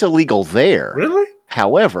 It's illegal there. Really?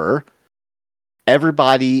 However,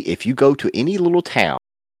 everybody, if you go to any little town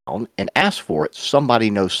and ask for it, somebody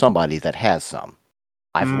knows somebody that has some.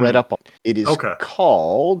 I've read up on it. It is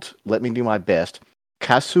called, let me do my best,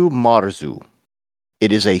 Kasu Marzu.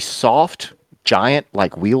 It is a soft, giant,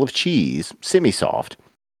 like wheel of cheese, semi-soft,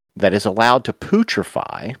 that is allowed to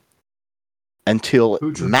putrefy until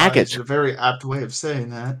maggots. Is a very apt way of saying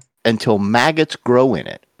that. Until maggots grow in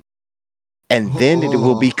it. And then it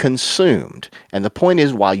will be consumed. And the point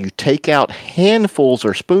is, while you take out handfuls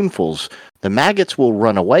or spoonfuls, the maggots will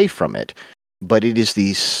run away from it. But it is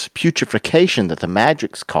the putrefaction that the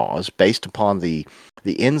maggots cause based upon the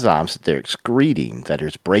enzymes that they're excreting, that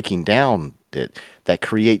is breaking down, that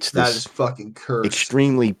creates this that is fucking cursed.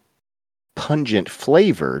 Extremely pungent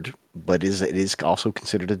flavored, but it is also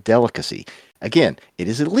considered a delicacy. Again, it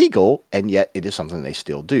is illegal, and yet it is something they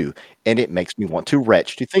still do. And it makes me want to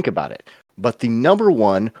retch to think about it. But the number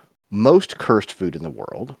one most cursed food in the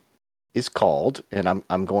world is called, and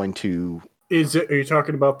I'm going to... Are you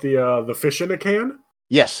talking about the fish in a can?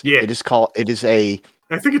 Yes. Yeah. It is called... I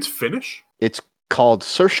think it's Finnish. It's called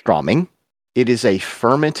surströmming. It is a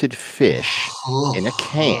fermented fish in a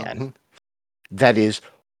can that is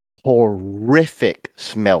horrific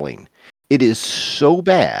smelling. It is so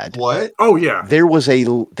bad. What? Oh yeah. There was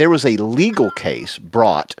a legal case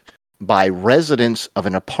brought by residents of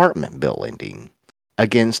an apartment building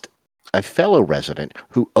against a fellow resident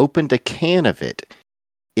who opened a can of it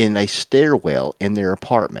in a stairwell in their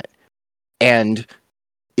apartment. And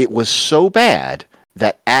it was so bad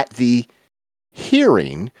that at the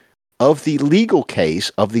hearing of the legal case,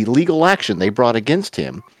 of the legal action they brought against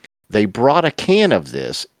him, they brought a can of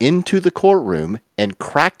this into the courtroom and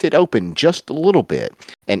cracked it open just a little bit.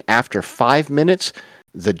 And after 5 minutes,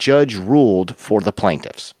 the judge ruled for the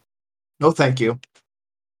plaintiffs. No, thank you.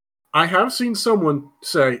 I have seen someone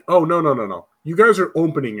say, oh, no. You guys are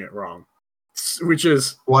opening it wrong. Which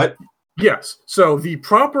is... What? Yes. So the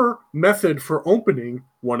proper method for opening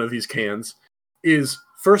one of these cans is,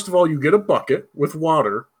 first of all, you get a bucket with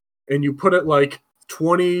water and you put it like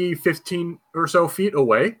 20, 15 or so feet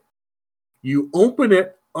away. You open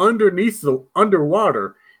it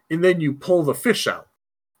underwater and then you pull the fish out.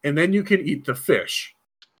 And then you can eat the fish.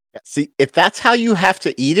 See, if that's how you have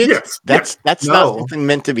to eat it, that's not something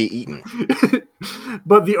meant to be eaten.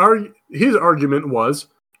 But his argument was,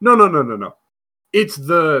 no. It's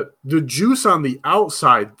the juice on the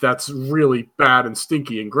outside that's really bad and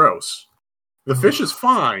stinky and gross. The fish is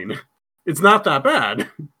fine. It's not that bad.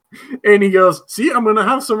 And he goes, see, I'm going to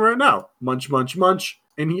have some right now. Munch, munch, munch.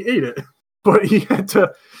 And he ate it. But he had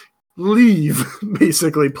to leave,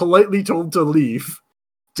 basically, politely told to leave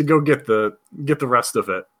to go get the rest of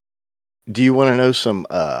it. Do you want to know some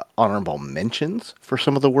honorable mentions for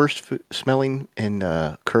some of the worst smelling and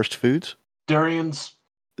cursed foods? Durians.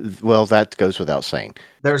 Well, that goes without saying.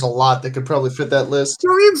 There's a lot that could probably fit that list.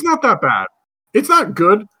 Durian's not that bad. It's not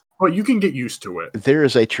good, but you can get used to it. There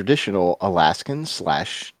is a traditional Alaskan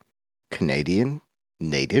 / Canadian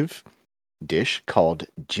native dish called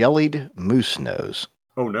jellied moose nose.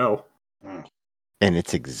 Oh, no. And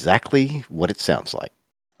it's exactly what it sounds like.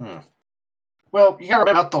 Well, you gotta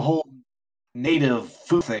remember about the whole native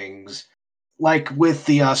food things. Like with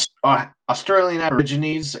the Australian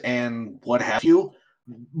Aborigines and what have you,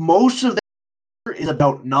 most of that is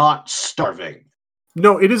about not starving.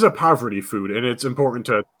 No, it is a poverty food, and it's important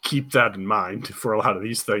to keep that in mind for a lot of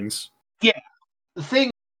these things. Yeah. The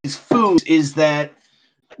thing is food is that,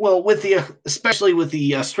 well, especially with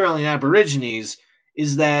the Australian Aborigines,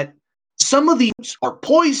 is that some of these are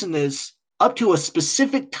poisonous up to a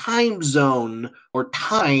specific time zone or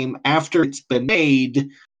time after it's been made,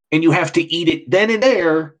 and you have to eat it then and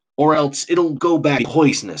there, or else it'll go back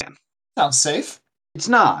poisonous. Sounds safe. It's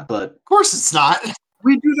not, but... Of course it's not.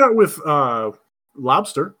 We do that with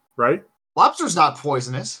lobster, right? Lobster's not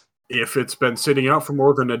poisonous. If it's been sitting out for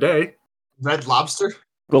more than a day. Red lobster?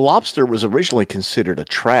 Well, lobster was originally considered a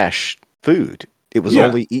trash food. It was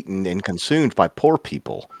only eaten and consumed by poor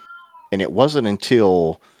people. And it wasn't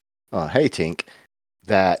until, hey, Tink,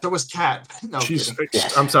 that... So was Cat. No,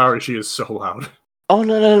 I'm sorry, she is so loud. Oh,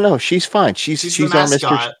 no. She's fine. She's our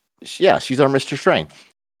Mr. Yeah, she's our Mr. Strain.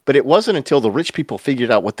 But it wasn't until the rich people figured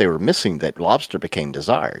out what they were missing that lobster became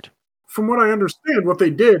desired. From what I understand, what they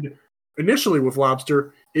did initially with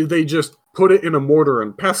lobster is they just put it in a mortar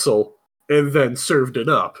and pestle and then served it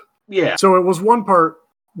up. Yeah. So it was one part,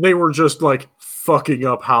 they were just like fucking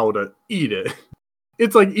up how to eat it.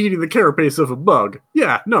 It's like eating the carapace of a bug.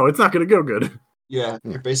 Yeah, no, it's not going to go good. Yeah,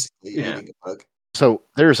 you're basically eating a bug. So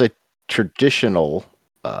there's a traditional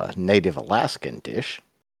native Alaskan dish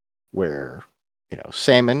where,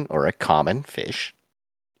 salmon are a common fish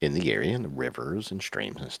in the area, in the rivers and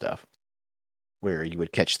streams and stuff, where you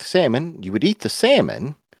would catch the salmon, you would eat the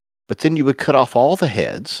salmon, but then you would cut off all the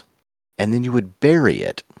heads, and then you would bury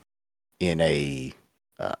it in a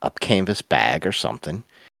canvas bag or something,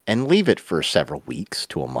 and leave it for several weeks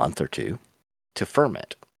to a month or two to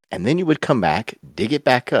ferment. And then you would come back, dig it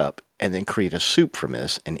back up, and then create a soup from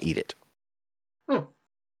this and eat it.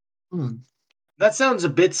 That sounds a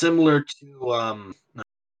bit similar to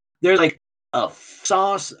there's like a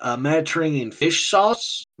sauce, a Mediterranean fish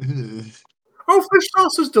sauce. Oh, fish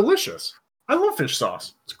sauce is delicious. I love fish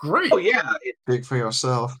sauce. It's great. Oh yeah, Speak for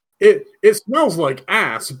yourself. It smells like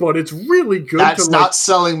ass, but it's really good. That's not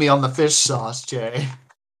selling me on the fish sauce, Jay.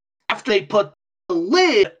 After they put the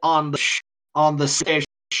lid on the fish,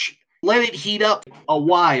 let it heat up a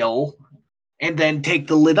while, and then take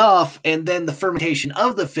the lid off, and then the fermentation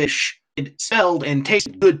of the fish, it smelled and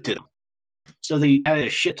tasted good to them. So they added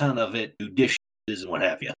a shit ton of it to dishes and what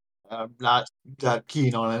have you. I'm not that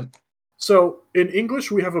keen on it. So in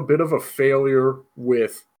English, we have a bit of a failure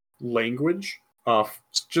with language.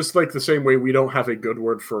 Just like the same way we don't have a good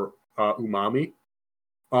word for umami.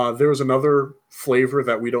 There's another flavor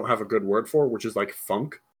that we don't have a good word for, which is like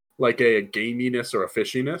funk, like a gaminess or a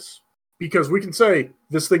fishiness. Because we can say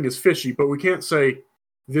this thing is fishy, but we can't say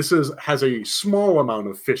this has a small amount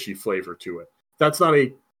of fishy flavor to it. That's not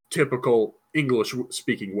a typical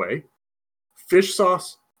English-speaking way. Fish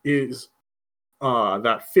sauce is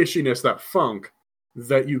that fishiness, that funk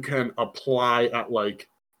that you can apply at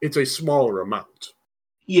it's a smaller amount.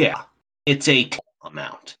 Yeah, it's a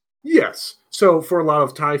amount. Yes. So for a lot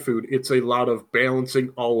of Thai food, it's a lot of balancing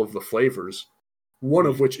all of the flavors, one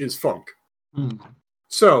of which is funk.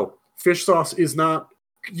 So fish sauce is not,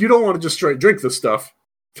 you don't want to just straight drink this stuff.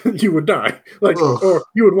 You would die. Or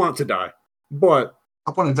you would want to die. But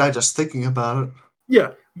I want to die just thinking about it.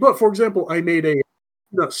 Yeah. But for example, I made a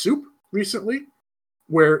peanut soup recently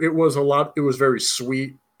where it was very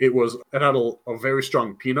sweet. It had a very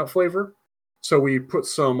strong peanut flavor. So we put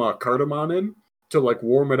some cardamom in to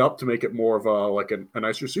warm it up to make it more of a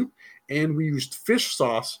nicer soup. And we used fish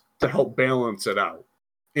sauce to help balance it out.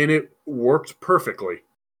 And it worked perfectly.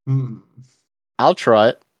 I'll try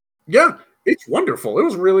it. Yeah, it's wonderful. It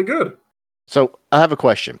was really good. So I have a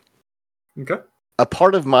question. Okay. A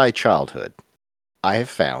part of my childhood I have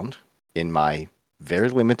found in my very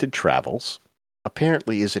limited travels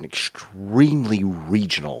apparently is an extremely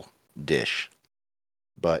regional dish.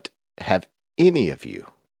 But have any of you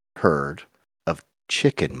heard of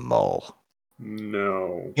chicken mull?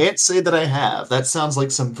 No. Can't say that I have. That sounds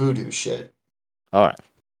like some voodoo shit. All right.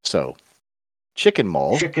 So, chicken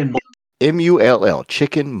mull. Chicken. M-U-L-L.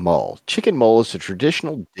 Chicken mull. Chicken mull is a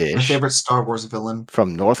traditional dish. My favorite Star Wars villain.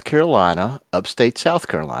 From North Carolina, upstate South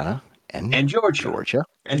Carolina, and Georgia.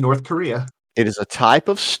 And North Korea. It is a type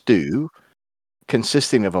of stew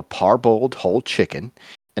consisting of a parboiled whole chicken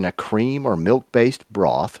in a cream or milk-based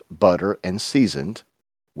broth, butter, and seasoned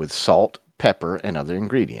with salt, pepper, and other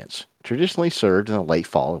ingredients. Traditionally served in the late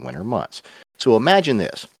fall and winter months. So imagine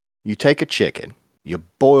this. You take a chicken, you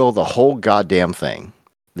boil the whole goddamn thing,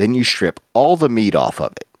 then you strip all the meat off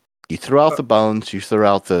of it. You throw out the bones, you throw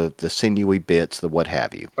out the sinewy bits, the what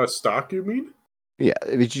have you. A stock, you mean? Yeah,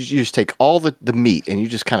 you just take all the meat and you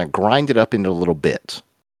just kind of grind it up into little bits.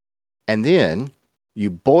 And then you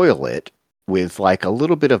boil it with a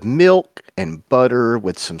little bit of milk and butter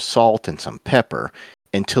with some salt and some pepper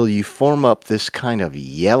until you form up this kind of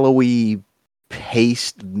yellowy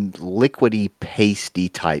paste, liquidy, pasty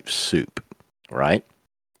type soup, right?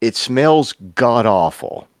 It smells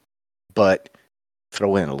god-awful, but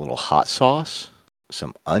throw in a little hot sauce,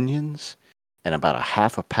 some onions, and about a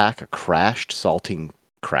half a pack of crashed saltine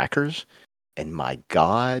crackers, and my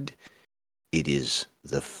God, it is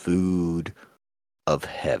the food of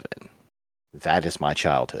heaven. That is my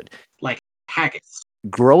childhood. Like haggis.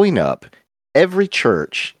 Growing up, every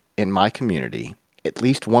church in my community, at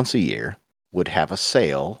least once a year, would have a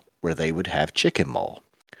sale where they would have chicken mull,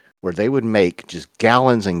 where they would make just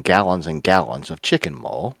gallons and gallons and gallons of chicken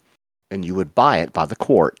mull, and you would buy it by the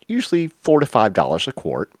quart, usually $4 to $5 a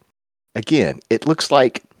quart. Again, it looks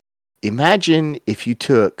like, imagine if you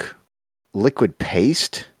took liquid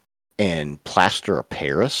paste and plaster of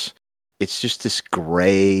Paris. It's just this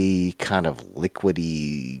gray kind of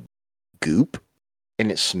liquidy goop,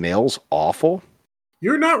 and it smells awful.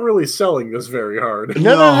 You're not really selling this very hard.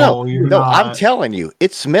 No. you're No, not. I'm telling you,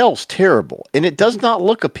 it smells terrible, and it does not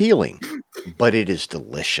look appealing, but it is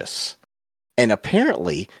delicious. And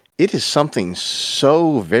apparently, it is something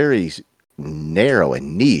so very narrow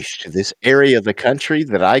and niche to this area of the country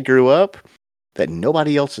that I grew up that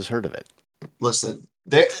nobody else has heard of it. Listen,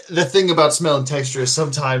 the thing about smell and texture is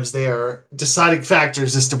sometimes they are deciding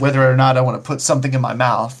factors as to whether or not I want to put something in my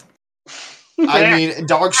mouth. I mean,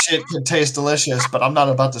 dog shit can taste delicious, but I'm not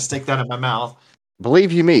about to stick that in my mouth.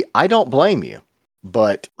 Believe you me, I don't blame you,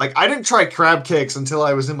 but Like, I didn't try crab cakes until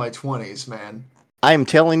I was in my 20s, man. I am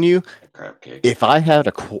telling you, Crab cake. if I had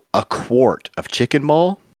a quart of chicken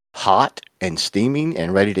ball, hot and steaming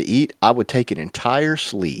and ready to eat, I would take an entire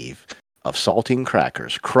sleeve of saltine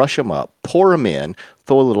crackers, crush them up, pour them in,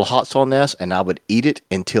 throw a little hot sauce nest, and I would eat it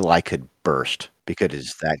until I could burst because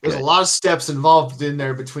it's that good. There's a lot of steps involved in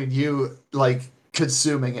there between you, like,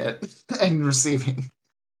 consuming it and receiving.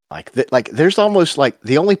 Like there's almost like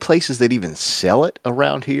the only places that even sell it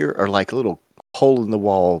around here are like little hole in the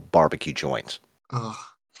wall barbecue joints. Ugh.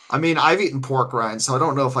 I mean, I've eaten pork rinds, so I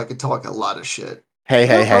don't know if I could talk a lot of shit. Hey.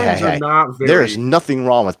 Not very... There is nothing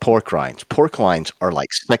wrong with pork rinds. Pork rinds are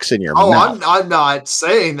like sex in your Oh, mouth. I'm not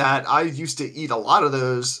saying that. I used to eat a lot of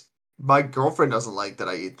those. My girlfriend doesn't like that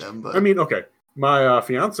I eat them, but I mean, okay. My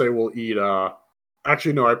fiance will eat.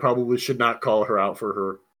 Actually, no, I probably should not call her out for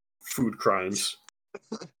her food crimes.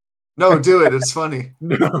 no, do it. It's funny.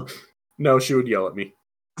 No, she would yell at me.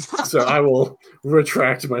 So I will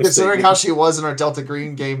retract my Considering statement. how she was in our Delta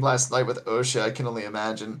Green game last night with OSHA, I can only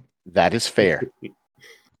imagine. That is fair.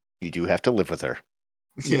 You do have to live with her.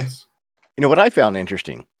 Yes. You know, what I found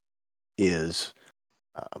interesting is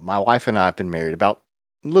my wife and I have been married about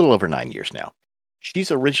a little over 9 years now. She's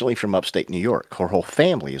originally from upstate New York. Her whole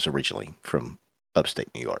family is originally from upstate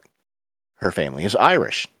New York. Her family is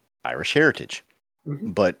Irish heritage.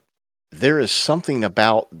 Mm-hmm. But there is something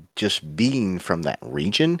about just being from that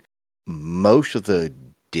region. Most of the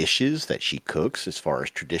dishes that she cooks, as far as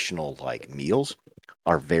traditional like meals,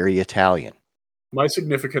 are very Italian. My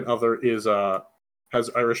significant other has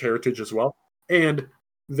Irish heritage as well, and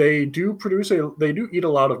they do eat a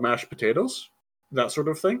lot of mashed potatoes, that sort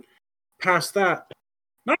of thing. Past that,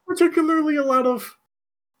 not particularly a lot of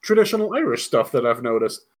traditional Irish stuff that I've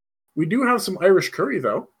noticed. We do have some Irish curry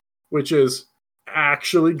though, which is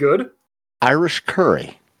actually good. Irish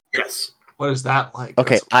curry. Yes. What is that like?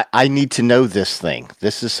 Okay, I need to know this thing.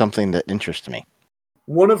 This is something that interests me.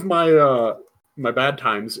 One of my my bad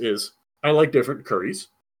times is I like different curries,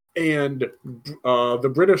 and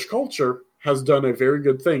the British culture has done a very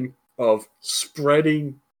good thing of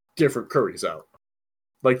spreading different curries out,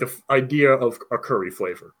 like the idea of a curry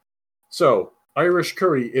flavor. So Irish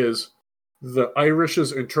curry is the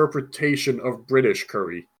Irish's interpretation of British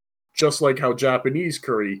curry, just like how Japanese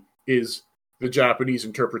curry is the Japanese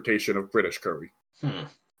interpretation of British curry.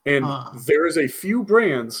 And there is a few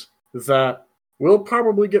brands that will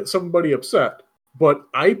probably get somebody upset, but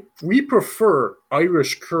we prefer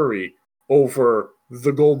Irish curry over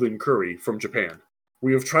the golden curry from Japan.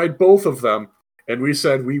 We have tried both of them, and we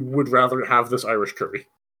said we would rather have this Irish curry.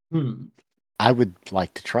 I would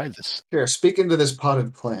like to try this. Here, speak into this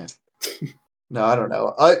potted plant. No, I don't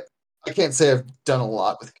know. I can't say I've done a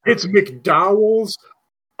lot with curry. It's McDowell's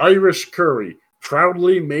Irish curry,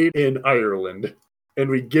 proudly made in Ireland, and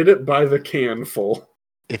we get it by the can full.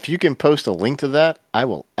 If you can post a link to that, I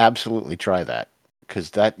will absolutely try that, because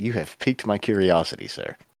that you have piqued my curiosity,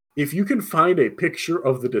 sir. If you can find a picture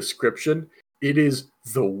of the description, it is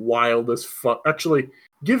the wildest fuck. Actually,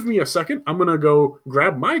 give me a second. I'm going to go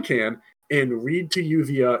grab my can and read to you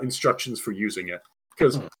the instructions for using it.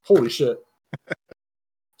 Because, holy shit.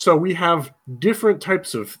 So we have different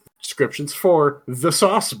types of descriptions for the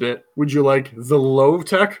sauce bit. Would you like the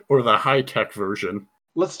low-tech or the high-tech version?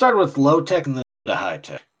 Let's start with low-tech and then the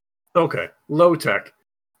high-tech. Okay, low-tech.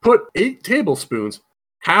 Put 8 tablespoons,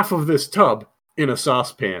 half of this tub, in a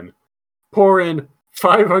saucepan. Pour in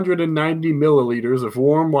 590 milliliters of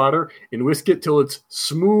warm water and whisk it till it's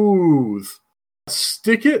smooth.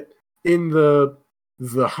 Stick it in the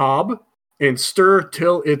hob and stir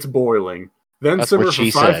till it's boiling. Then That's simmer what for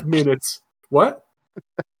she 5 said. minutes. What?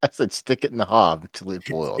 I said stick it in the hob till it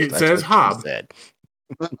boils. It That's says what she hob. said.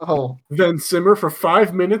 Oh, Then simmer for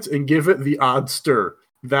 5 minutes and give it the odd stir.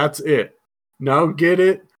 That's it. Now get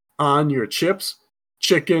it on your chips,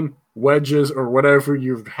 chicken, wedges, or whatever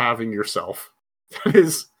you're having yourself. That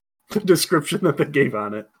is the description that they gave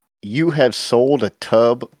on it. You have sold a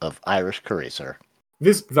tub of Irish curry, sir.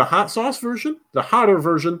 The hot sauce version, the hotter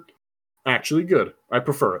version, actually good. I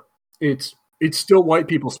prefer it. It's still white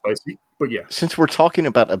people spicy, but yeah. Since we're talking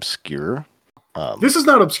about obscure, This is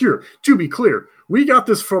not obscure. To be clear, we got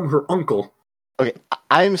this from her uncle. okay,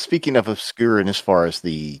 I'm speaking of obscure in as far as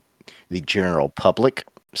the general public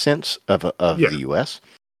sense of Yeah. the U.S.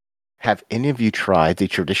 Have any of you tried the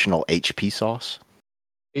traditional HP sauce?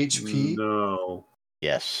 HP? No.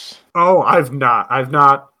 Yes. Oh, I've not. I've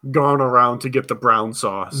not gone around to get the brown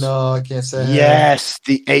sauce. No, I can't say. Yes,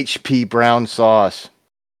 the HP brown sauce.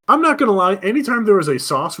 I'm not gonna lie. Anytime there is a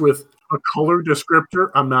sauce with a color descriptor,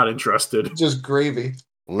 I'm not interested. Just gravy.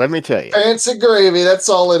 Let me tell you, Fancy gravy, that's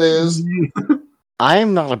all it is. I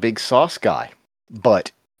am not a big sauce guy,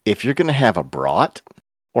 but if you're going to have a brat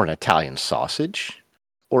or an Italian sausage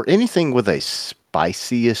or anything with a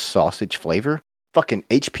spiciest sausage flavor, fucking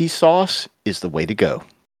HP sauce is the way to go.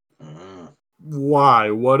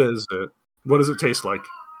 Why? What is it? What does it taste like?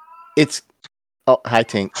 It's hi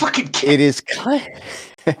Tink. Fucking It is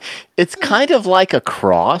it's kind of like a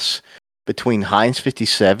cross between Heinz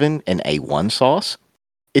 57 and A1 sauce.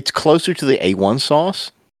 It's closer to the A1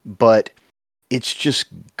 sauce, but it's just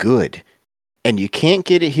good. And you can't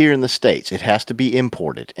get it here in the States. It has to be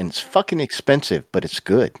imported. And it's fucking expensive, but it's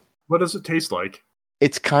good. What does it taste like?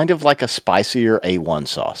 It's kind of like a spicier A1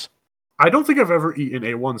 sauce. I don't think I've ever eaten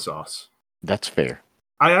A1 sauce. That's fair.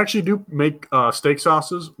 I actually do make steak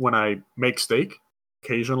sauces when I make steak,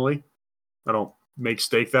 occasionally. I don't make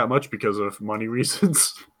steak that much because of money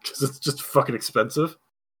reasons, because it's just fucking expensive.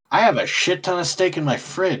 I have a shit ton of steak in my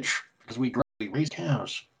fridge because we raise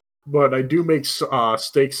cows. But I do make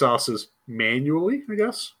steak sauces manually, I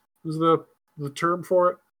guess, is the term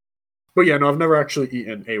for it. But yeah, no, I've never actually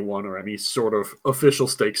eaten A1 or any sort of official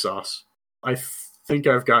steak sauce. I think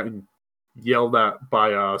I've gotten yelled at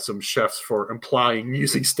by some chefs for implying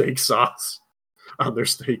using steak sauce on their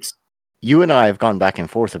steaks. You and I have gone back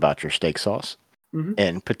and forth about your steak sauce. Mm-hmm.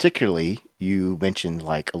 And particularly, you mentioned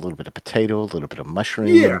like a little bit of potato, a little bit of mushroom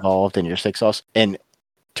involved in your steak sauce. And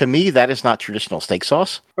to me, that is not traditional steak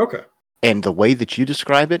sauce. Okay. And the way that you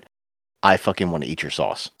describe it, I fucking want to eat your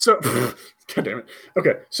sauce. So, God damn it.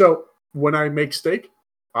 Okay, so when I make steak,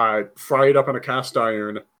 I fry it up on a cast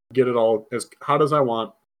iron, get it all as hot as I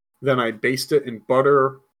want. Then I baste it in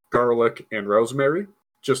butter, garlic, and rosemary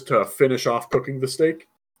just to finish off cooking the steak.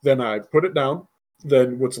 Then I put it down.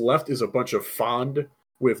 Then what's left is a bunch of fond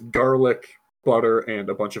with garlic, butter, and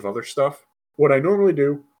a bunch of other stuff. What I normally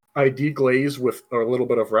do, I deglaze with a little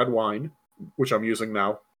bit of red wine, which I'm using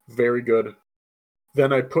now. Very good.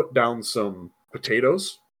 Then I put down some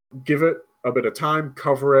potatoes, give it a bit of time,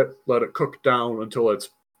 cover it, let it cook down until it's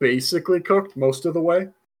basically cooked most of the way.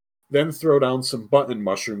 Then throw down some button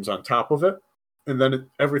mushrooms on top of it, and then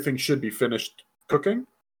everything should be finished cooking.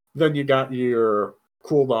 Then you got your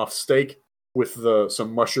cooled off steak with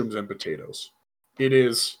some mushrooms and potatoes. It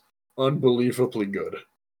is unbelievably good.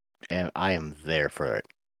 And I am there for it.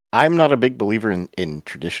 I'm not a big believer in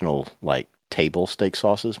traditional like table steak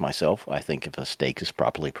sauces myself. I think if a steak is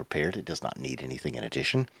properly prepared, it does not need anything in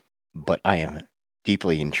addition. But I am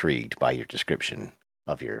deeply intrigued by your description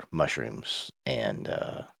of your mushrooms and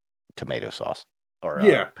tomato sauce, or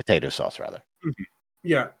potato sauce rather. Mm-hmm.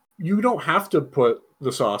 Yeah, you don't have to put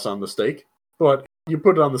the sauce on the steak, but you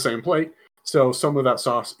put it on the same plate, so some of that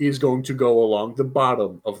sauce is going to go along the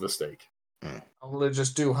bottom of the steak. I'm going to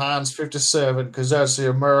just do Heinz 57 because that's the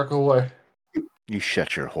American way. You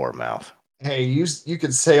shut your whore mouth. Hey, you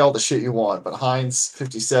can say all the shit you want, but Heinz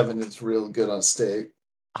 57 is real good on steak.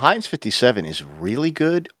 Heinz 57 is really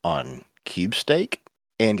good on cube steak,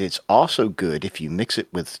 and it's also good if you mix it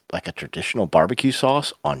with like a traditional barbecue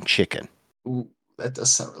sauce on chicken. Ooh, that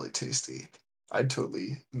does sound really tasty. I'd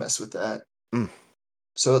totally mess with that. Mm.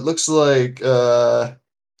 So it looks like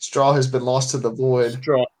Straw has been lost to the void.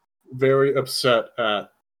 Straw, very upset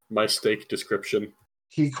at my steak description.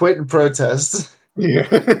 He quit in protest. Yeah.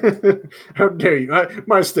 How dare you?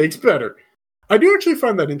 My steak's better. I do actually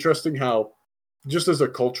find that interesting how, just as a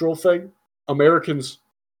cultural thing, Americans,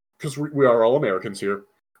 because we are all Americans here,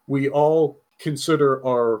 we all consider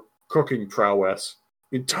our cooking prowess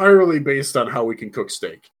entirely based on how we can cook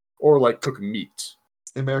steak or like cook meat.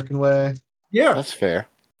 American way. Yeah. That's fair.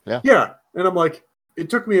 Yeah. Yeah. And I'm like, it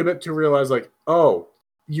took me a bit to realize like, oh,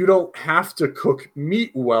 you don't have to cook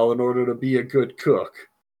meat well in order to be a good cook.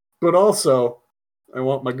 But also, I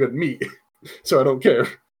want my good meat, so I don't care.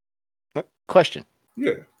 Question.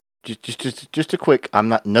 Yeah. Just a quick,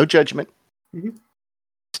 no judgment. Mm-hmm.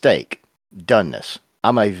 Steak, doneness.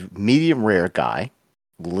 I'm a medium rare guy,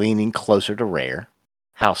 leaning closer to rare.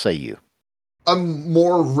 How say you? I'm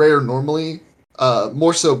more rare normally,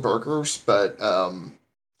 more so burgers, but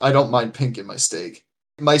I don't mind pink in my steak.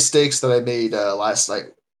 My steaks that I made last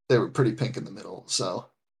night, they were pretty pink in the middle, so.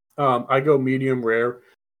 I go medium rare.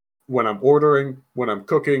 When I'm ordering, when I'm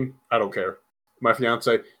cooking, I don't care. My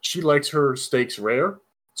fiance, she likes her steaks rare,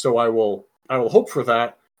 so I will hope for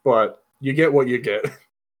that, but you get what you get.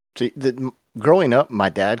 See, growing up, my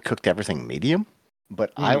dad cooked everything medium,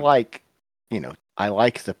 but I like, I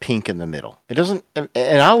like the pink in the middle. It doesn't,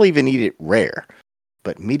 and I'll even eat it rare,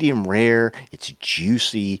 but medium rare, it's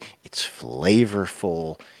juicy, it's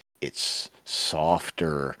flavorful, it's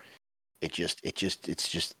softer. It's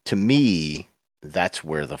just, to me, that's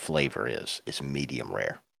where the flavor is medium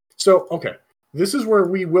rare. So, okay, this is where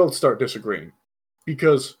we will start disagreeing.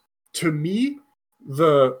 Because to me,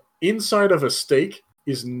 the inside of a steak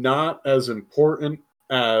is not as important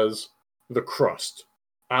as the crust.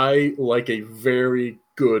 I like a very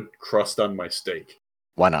good crust on my steak.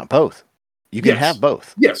 Why not both? You can have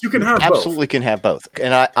both. Yes, you can have both. Absolutely can have both.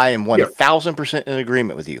 And I am 1,000% in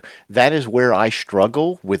agreement with you. That is where I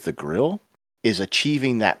struggle with the grill, is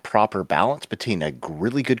achieving that proper balance between a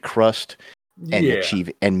really good crust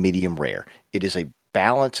and medium rare. It is a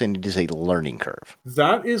balance and it is a learning curve.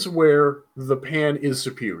 That is where the pan is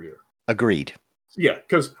superior. Agreed. Yeah,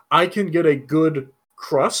 because I can get a good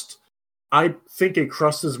crust. I think a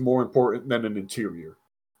crust is more important than an interior.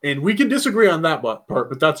 And we can disagree on that part,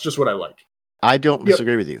 but that's just what I like. I don't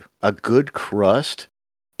disagree with you. A good crust,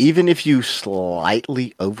 even if you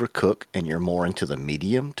slightly overcook and you're more into the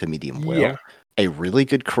medium to medium well, a really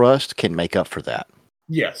good crust can make up for that.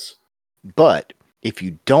 Yes. But if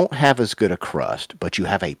you don't have as good a crust, but you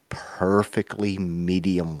have a perfectly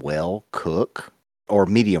medium well cook or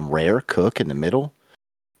medium rare cook in the middle,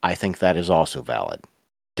 I think that is also valid,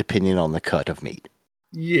 depending on the cut of meat.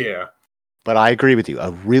 Yeah. But I agree with you.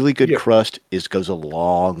 A really good crust goes a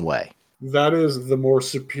long way. That is the more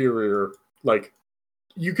superior. Like,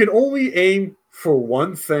 you can only aim for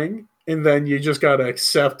one thing, and then you just gotta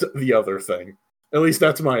accept the other thing. At least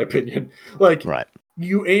that's my opinion. Like,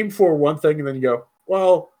 you aim for one thing, and then you go,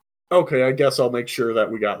 well, okay, I guess I'll make sure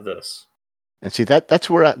that we got this. And see, that's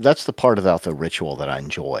the part about the ritual that I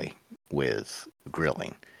enjoy with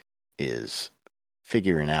grilling, is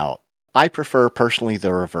figuring out. I prefer personally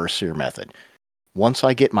the reverse sear method. Once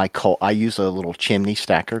I get my coal, I use a little chimney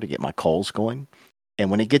stacker to get my coals going.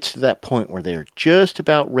 And when it gets to that point where they're just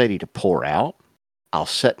about ready to pour out, I'll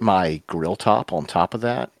set my grill top on top of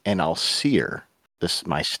that and I'll sear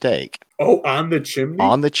my steak. Oh, on the chimney?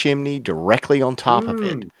 On the chimney, directly on top of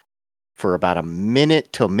it, for about a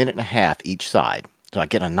minute to a minute and a half each side. So I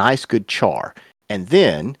get a nice good char. And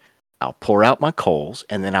then I'll pour out my coals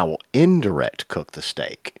and then I will indirect cook the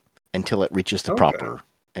steak until it reaches the proper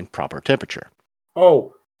temperature.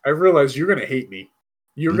 Oh, I realize you're going to hate me.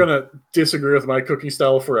 You're going to disagree with my cooking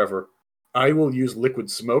style forever. I will use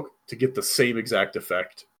liquid smoke to get the same exact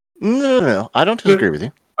effect. No. I don't disagree with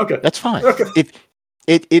you. Okay. That's fine. Okay.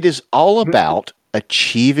 It is all about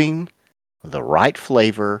achieving the right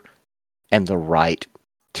flavor and the right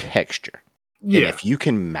texture. Yeah. And if you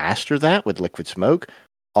can master that with liquid smoke,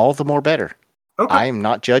 all the more better. Okay. I am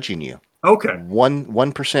not judging you. Okay.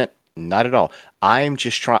 1%. Not at all. I am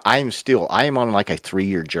on like a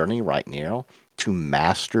 3-year journey right now to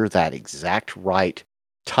master that exact right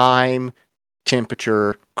time,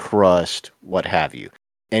 temperature, crust, what have you.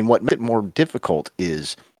 And what makes it more difficult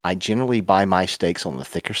is I generally buy my steaks on the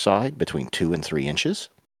thicker side, between 2 and 3 inches.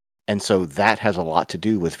 And so that has a lot to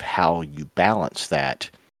do with how you balance that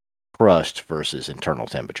crust versus internal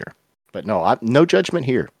temperature. But no, no judgment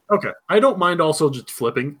here. Okay. I don't mind also just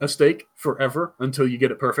flipping a steak forever until you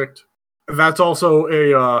get it perfect. That's also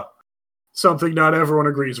a something not everyone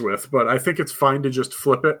agrees with, but I think it's fine to just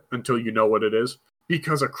flip it until you know what it is,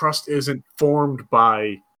 because a crust isn't formed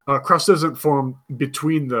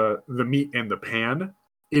between the meat and the pan.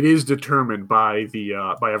 It is determined by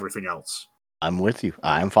by everything else. I'm with you.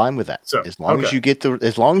 I'm fine with that. So, as long as you get the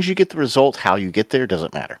result, how you get there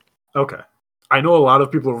doesn't matter. Okay. I know a lot of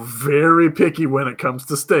people are very picky when it comes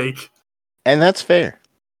to steak. And that's fair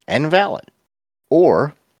and valid.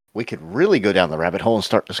 Or we could really go down the rabbit hole and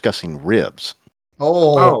start discussing ribs.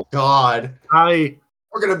 Oh God. We're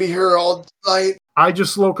going to be here all night. I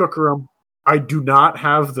just slow cooker them. I do not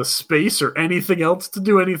have the space or anything else to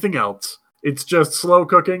do anything else. It's just slow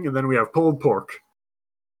cooking, and then we have pulled pork.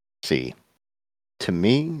 See, to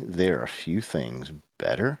me, there are a few things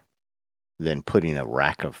better than putting a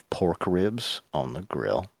rack of pork ribs on the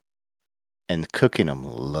grill and cooking them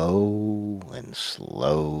low and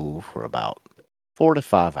slow for about 4 to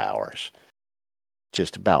 5 hours.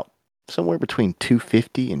 Just about somewhere between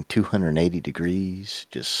 250 and 280 degrees.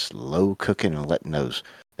 Just slow cooking and letting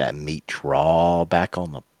that meat draw back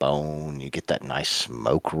on the bone. You get that nice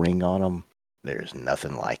smoke ring on them. There's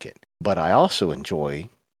nothing like it. But I also enjoy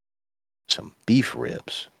some beef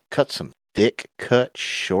ribs. Cut some thick cut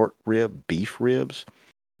short rib beef ribs.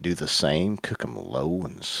 Do the same. Cook them low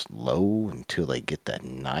and slow until they get that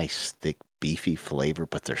nice thick beefy flavor,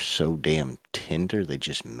 but they're so damn tender they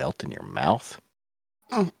just melt in your mouth.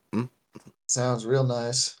 Mm-mm. Sounds real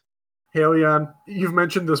nice. Halion, you've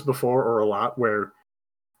mentioned this before or a lot where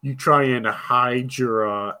you try and hide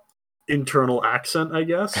your internal accent, I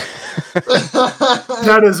guess.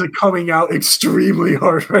 That is coming out extremely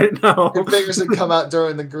hard right now. Your fingers would come out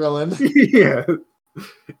during the grilling. Yeah.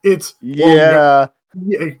 It's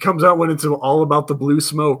it comes out when it's all about the blue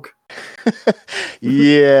smoke.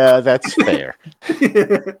 Yeah, that's fair.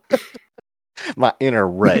 My inner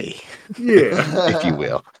Ray, Yeah. if you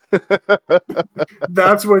will.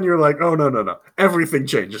 That's when you're like, oh, no. Everything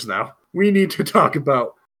changes now. We need to talk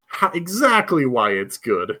about exactly why it's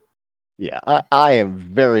good. Yeah, I am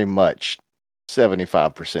very much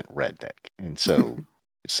 75% redneck. And so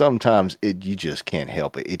sometimes you just can't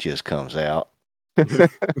help it. It just comes out.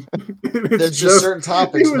 There's just certain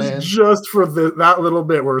topics, it was man. just for that little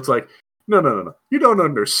bit where it's like, no. You don't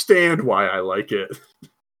understand why I like it.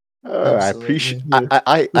 I appreciate.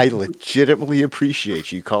 I legitimately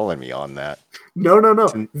appreciate you calling me on that. No.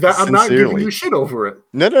 I'm not giving you shit over it.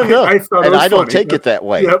 No. I thought and it was I don't funny. take it that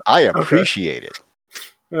way. Yep. I appreciate it.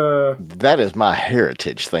 That is my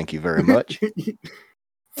heritage. Thank you very much.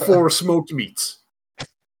 4 smoked meats.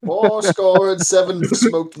 407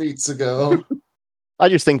 smoked meats ago. I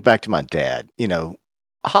just think back to my dad. You know,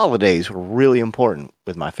 holidays were really important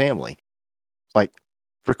with my family. Like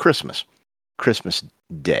for Christmas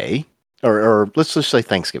Day, or let's just say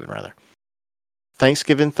Thanksgiving rather.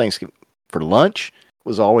 Thanksgiving for lunch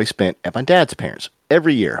was always spent at my dad's parents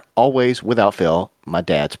every year, always without fail. My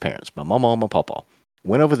dad's parents, my mama, my papa,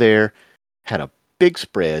 went over there, had a big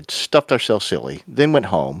spread, stuffed ourselves silly, then went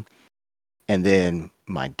home, and then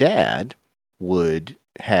my dad would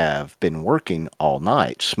have been working all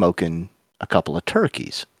night, smoking a couple of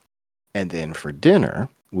turkeys, and then for dinner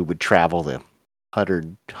we would travel the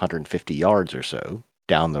 150 yards or so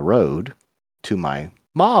down the road to my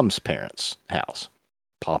mom's parents' house,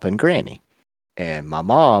 Papa and Granny. And my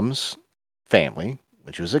mom's family,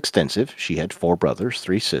 which was extensive, she had 4 brothers,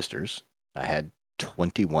 3 sisters. I had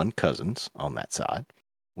 21 cousins on that side.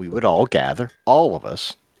 We would all gather, all of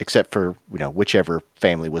us, except for, whichever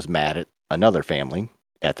family was mad at another family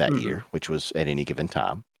at that year, which was at any given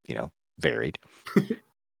time, varied.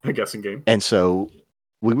 A guessing game. And so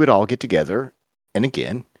we would all get together, and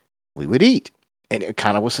again, we would eat. And it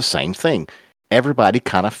kind of was the same thing. Everybody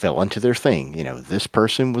kind of fell into their thing. This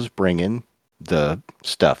person was bringing the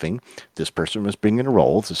stuffing. This person was bringing a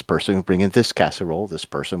roll. This person was bringing this casserole. This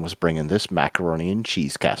person was bringing this macaroni and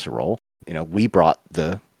cheese casserole. We brought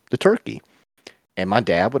the turkey. And my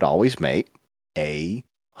dad would always make a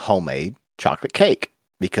homemade chocolate cake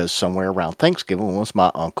because somewhere around Thanksgiving was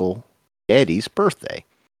my Uncle Eddie's birthday.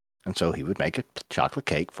 And so he would make a chocolate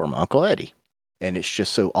cake for my Uncle Eddie. And it's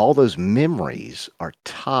just so all those memories are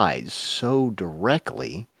tied so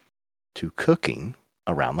directly to cooking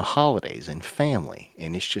around the holidays and family.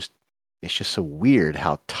 And it's just so weird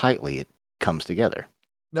how tightly it comes together.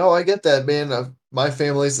 No, I get that, man. My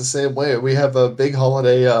family's the same way. We have a big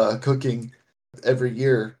holiday cooking every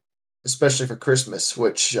year, especially for Christmas,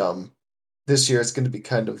 which this year it's going to be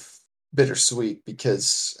kind of bittersweet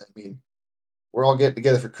because, we're all getting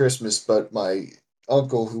together for Christmas, but my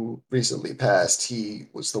uncle who recently passed, he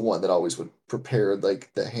was the one that always would prepare like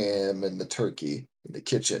the ham and the turkey in the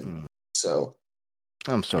kitchen. So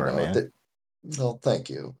I'm sorry, man. Well, thank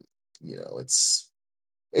you. It's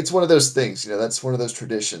one of those things, that's one of those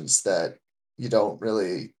traditions that you don't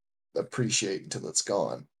really appreciate until it's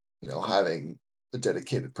gone. Having a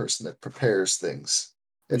dedicated person that prepares things.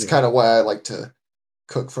 It's kind of why I like to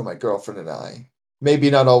cook for my girlfriend and I.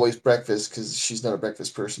 Maybe not always breakfast because she's not a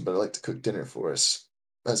breakfast person, but I like to cook dinner for us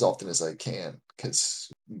as often as I can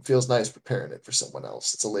because it feels nice preparing it for someone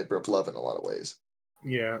else. It's a labor of love in a lot of ways.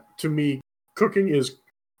 Yeah, to me, cooking is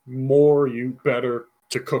better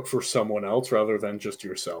to cook for someone else rather than just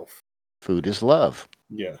yourself. Food is love.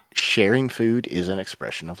 Yeah. Sharing food is an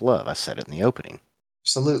expression of love. I said it in the opening.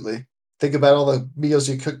 Absolutely. Think about all the meals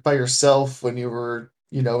you cooked by yourself when you were,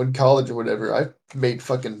 in college or whatever. I made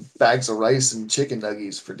fucking bags of rice and chicken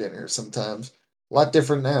nuggets for dinner sometimes. A lot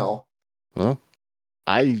different now. Well,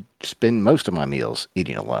 I spend most of my meals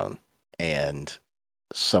eating alone. And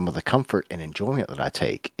some of the comfort and enjoyment that I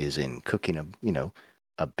take is in cooking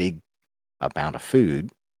a big amount of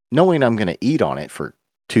food, knowing I'm going to eat on it for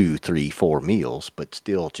 2, 3, 4 meals, but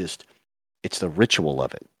still just, it's the ritual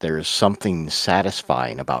of it. There is something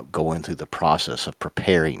satisfying about going through the process of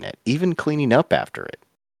preparing it, even cleaning up after it.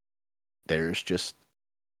 There's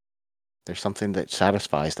something that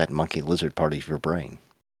satisfies that monkey lizard part of your brain.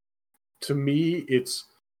 To me, it's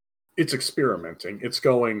experimenting. It's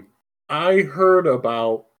going, I heard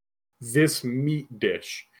about this meat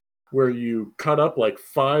dish where you cut up like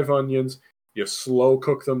 5 onions, you slow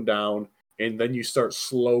cook them down, and then you start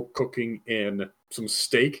slow cooking in some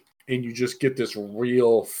steak, and you just get this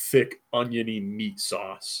real thick oniony meat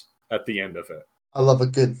sauce at the end of it. I love a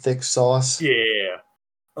good thick sauce. Yeah.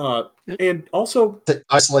 And also,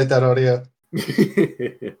 Isolate that audio.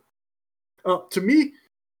 to me,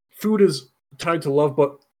 food is tied to love,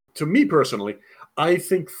 but to me personally, I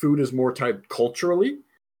think food is more tied culturally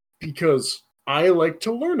because I like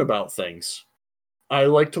to learn about things. I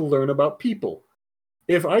like to learn about people.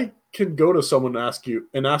 If I can go to someone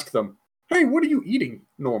and ask them, "Hey, what are you eating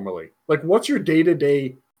normally? Like, what's your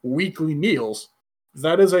day-to-day weekly meals?"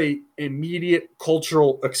 That is a immediate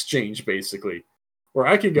cultural exchange, basically, where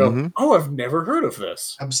I can go, "Oh, I've never heard of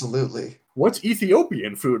this. Absolutely. What's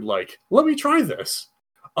Ethiopian food like? Let me try this."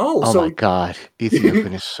 Oh my god,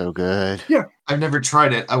 Ethiopian is so good. Yeah, I've never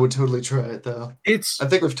tried it. I would totally try it though. I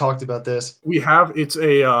think we've talked about this.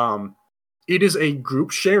 It is a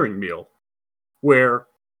group sharing meal where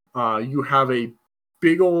you have a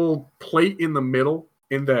big old plate in the middle,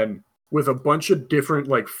 and then with a bunch of different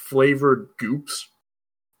like flavored goops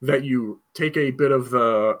that you take a bit of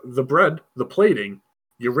the bread, the plating,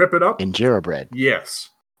 you rip it up. Injera bread. Yes.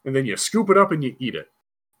 And then you scoop it up and you eat it.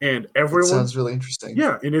 And everyone... That sounds really interesting.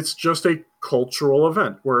 Yeah, and it's just a cultural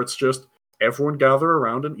event where it's just everyone gather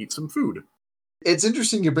around and eat some food. It's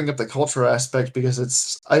interesting you bring up the cultural aspect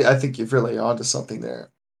because I think you're really onto something there.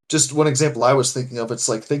 Just one example I was thinking of, it's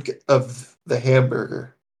like, think of the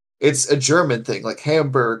hamburger. It's a German thing. Like,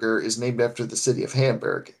 hamburger is named after the city of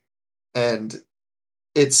Hamburg. And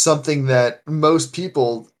it's something that most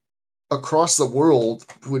people across the world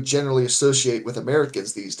would generally associate with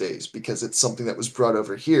Americans these days because it's something that was brought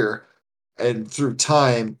over here and through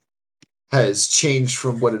time has changed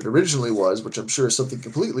from what it originally was, which I'm sure is something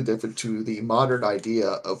completely different, to the modern idea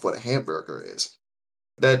of what a hamburger is.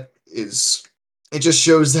 It just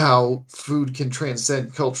shows how food can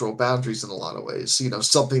transcend cultural boundaries in a lot of ways. You know,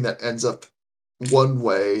 something that ends up one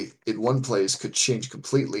way in one place could change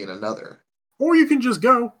completely in another. Or you can just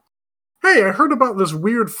go, "Hey, I heard about this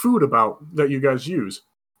weird food that you guys use.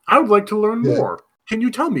 I would like to learn more. Can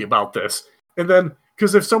you tell me about this?" And then,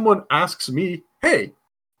 because if someone asks me, "Hey,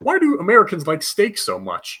 why do Americans like steak so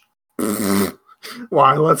much?"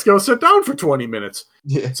 Why, let's go sit down for 20 minutes.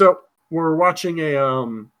 Yeah. So we're watching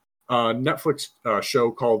a Netflix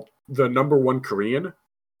show called The Number One Korean.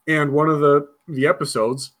 And one of the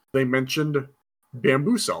episodes, they mentioned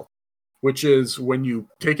bamboo salt, which is when you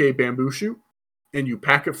take a bamboo shoot and you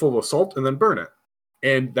pack it full of salt and then burn it.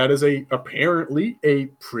 And that is apparently a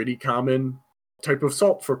pretty common type of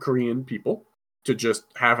salt for Korean people to just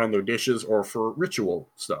have on their dishes or for ritual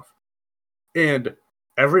stuff. And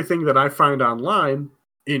everything that I find online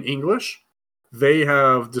in English, they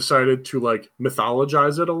have decided to like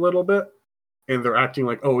mythologize it a little bit. And they're acting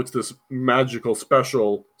like, oh, it's this magical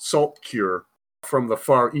special salt cure from the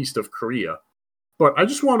far east of Korea. But I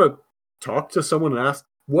just want to talk to someone and ask,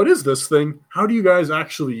 what is this thing? How do you guys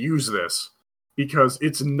actually use this? Because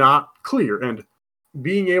it's not clear. And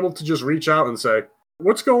being able to just reach out and say,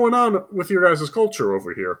 what's going on with your guys' culture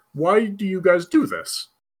over here? Why do you guys do this?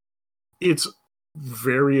 It's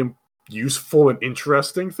very useful and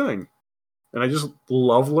interesting thing. And I just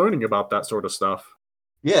love learning about that sort of stuff.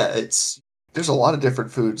 Yeah, there's a lot of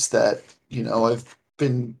different foods that, I've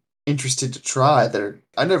been interested to try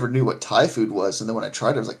I never knew what Thai food was. And then when I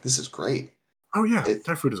tried it, I was like, this is great. Oh yeah,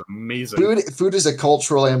 Thai food is amazing. Food is a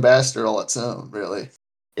cultural ambassador all its own, really.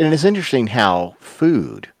 And it's interesting how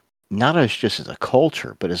food, not as just as a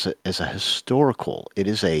culture, but as a historical, it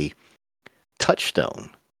is a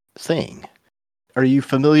touchstone thing. Are you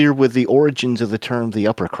familiar with the origins of the term the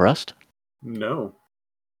upper crust? No.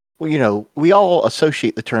 Well, we all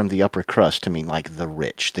associate the term the upper crust to mean like the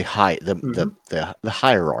rich, the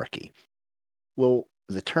hierarchy. Well,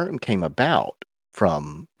 the term came about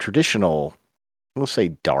from traditional, we'll say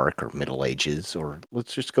dark or Middle Ages, or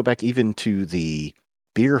let's just go back even to the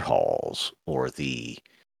beer halls or the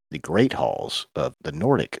great halls of the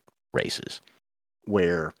Nordic races,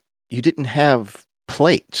 where you didn't have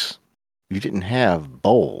plates, you didn't have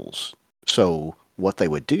bowls. So what they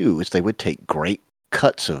would do is they would take great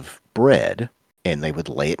cuts of bread and they would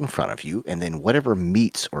lay it in front of you, and then whatever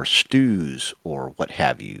meats or stews or what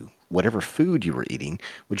have you, whatever food you were eating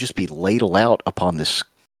would just be ladled out upon this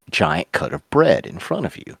giant cut of bread in front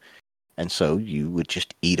of you. And so you would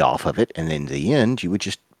just eat off of it, and in the end you would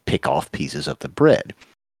just pick off pieces of the bread.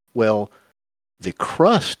 Well, the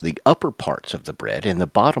crust, the upper parts of the bread and the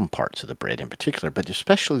bottom parts of the bread in particular, but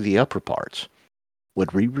especially the upper parts,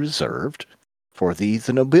 would be reserved for the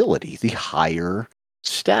nobility, the higher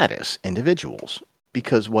status individuals.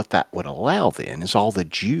 Because what that would allow then is all the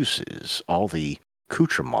juices, all the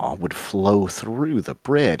accoutrement would flow through the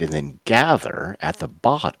bread and then gather at the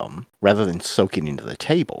bottom rather than soaking into the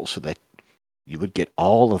table, so that you would get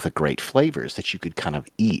all of the great flavors that you could kind of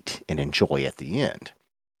eat and enjoy at the end.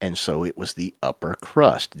 And so it was the upper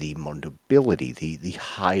crust, the more nobility, the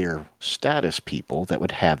higher status people that would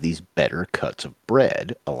have these better cuts of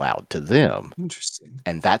bread allowed to them. Interesting.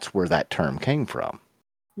 And that's where that term came from.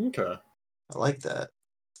 Okay. I like that.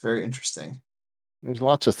 It's very interesting. There's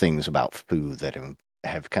lots of things about food that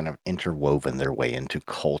have kind of interwoven their way into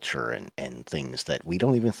culture and things that we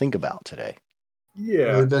don't even think about today. Yeah.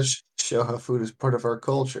 Really does show how food is part of our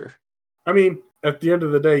culture. I mean, at the end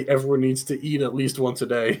of the day, everyone needs to eat at least once a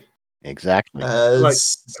day. Exactly.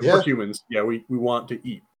 For humans, we want to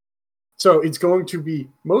eat. So it's going to be,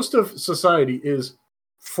 most of society is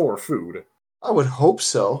for food. I would hope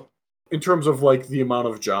so. In terms of like the amount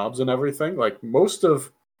of jobs and everything, like most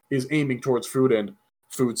of is aiming towards food and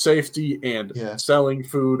food safety and selling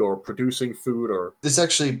food or producing food. Or this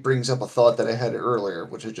actually brings up a thought that I had earlier,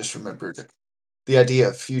 which I just remembered. The idea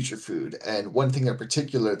of future food. And one thing in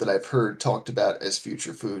particular that I've heard talked about as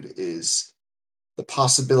future food is the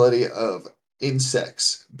possibility of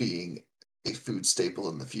insects being a food staple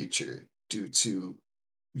in the future due to,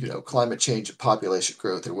 climate change and population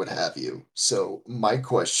growth or what have you. So my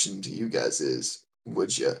question to you guys is,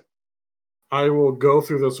 would you? I will go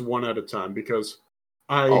through this one at a time because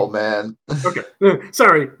Oh, man. Okay.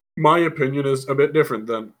 Sorry. My opinion is a bit different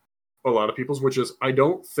than a lot of people's, which is I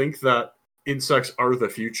don't think that insects are the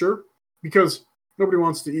future because nobody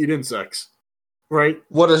wants to eat insects, right?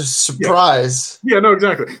 What a surprise. Yeah, no,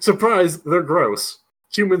 exactly. Surprise, they're gross.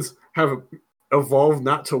 Humans have evolved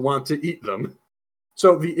not to want to eat them.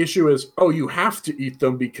 So the issue is, you have to eat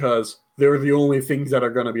them because they're the only things that are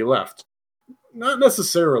going to be left. Not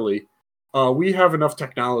necessarily. We have enough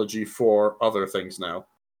technology for other things now.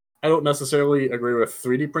 I don't necessarily agree with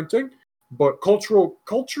 3D printing, but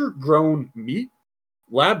culture-grown meat,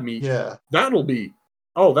 lab meat, that'll be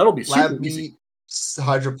super lab easy. Meat,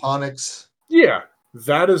 hydroponics. Yeah,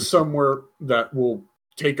 that is somewhere that will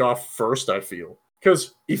take off first, I feel.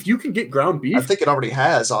 Because if you can get ground beef... I think it already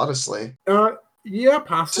has, honestly. Yeah,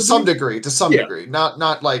 possibly. To some degree.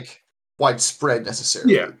 Not like widespread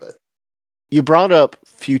necessarily. Yeah. But you brought up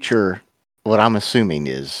future, what I'm assuming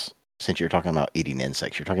is, since you're talking about eating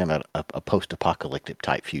insects, you're talking about a post-apocalyptic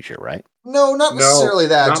type future, right? No, not necessarily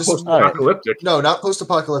that. Not post-apocalyptic. No, not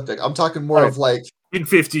post-apocalyptic. I'm talking more of like... In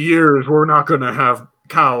 50 years, we're not going to have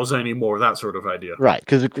cows anymore, that sort of idea. Right,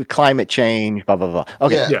 because of climate change, blah, blah, blah.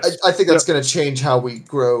 Okay. Yeah, yes. I think that's going to change how we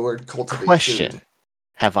grow or cultivate Question. food.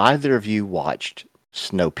 Have either of you watched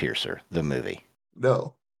Snowpiercer, the movie?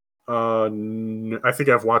 No. I think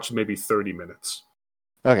I've watched maybe 30 minutes.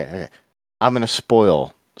 Okay. I'm going to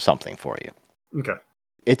spoil something for you. Okay.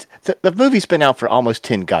 It's the movie's been out for almost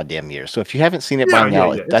 10 goddamn years, so if you haven't seen it by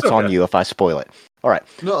now, that's okay. On you if I spoil it. All right.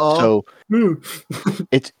 So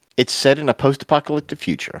it's set in a post-apocalyptic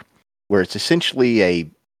future where it's essentially a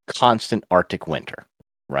constant Arctic winter,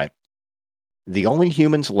 right? The only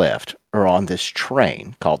humans left are on this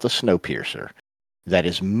train called the Snowpiercer that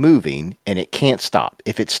is moving, and it can't stop.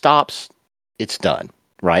 If it stops, it's done,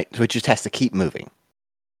 right? So it just has to keep moving.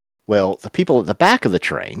 Well, the people at the back of the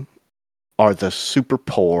train are the super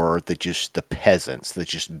poor, the peasants that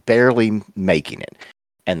just barely making it.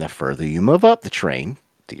 And the further you move up the train,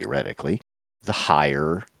 theoretically, the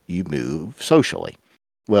higher you move socially.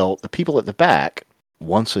 Well, the people at the back,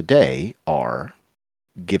 once a day, are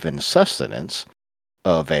given sustenance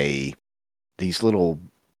of these little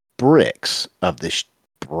bricks of this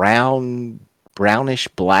brownish,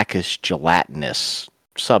 blackish, gelatinous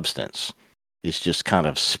substance. It's just kind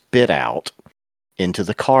of spit out into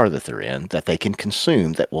the car that they're in that they can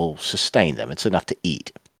consume that will sustain them. It's enough to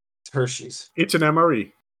eat. It's Hershey's. It's an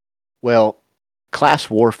MRE. Well,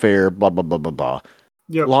 class warfare, blah, blah, blah, blah, blah.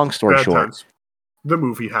 Yep. Long story short. Times. The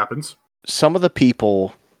movie happens. Some of the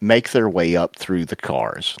people make their way up through the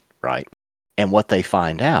cars, right? And what they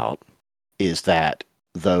find out is that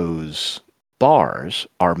those bars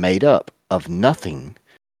are made up of nothing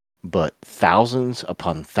but thousands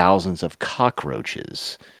upon thousands of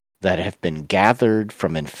cockroaches that have been gathered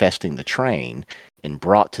from infesting the train and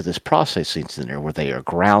brought to this processing center where they are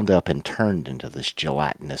ground up and turned into this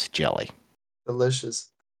gelatinous jelly.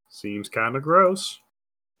 Delicious. Seems kind of gross.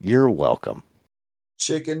 You're welcome.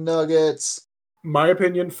 Chicken nuggets. My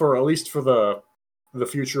opinion, at least for the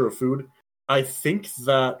future of food, I think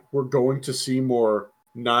that we're going to see more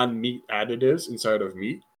non-meat additives inside of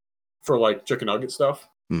meat for like chicken nugget stuff.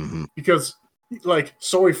 Mm-hmm. Because Like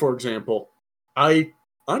soy, for example. I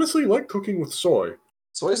honestly like cooking with soy.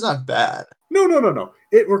 Soy's not bad. No.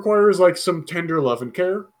 It requires like some tender love and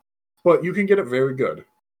care, but you can get it very good.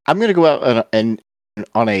 I'm going to go out and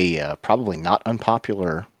on a probably not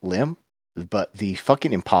unpopular limb, but the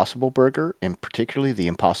fucking Impossible Burger, and particularly the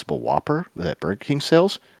Impossible Whopper that Burger King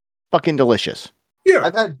sells, fucking delicious. Yeah.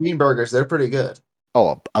 I've had bean burgers. They're pretty good.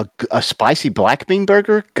 Oh, a spicy black bean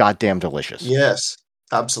burger? Goddamn delicious. Yes,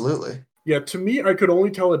 absolutely. Yeah, to me, I could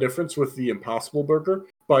only tell a difference with the Impossible Burger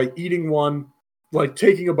by eating one, like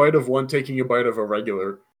taking a bite of one, taking a bite of a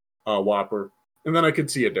regular Whopper, and then I could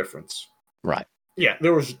see a difference. Right. Yeah,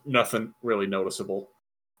 there was nothing really noticeable.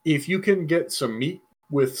 If you can get some meat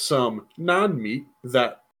with some non-meat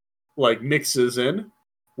that like mixes in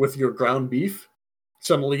with your ground beef,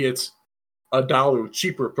 suddenly it's $1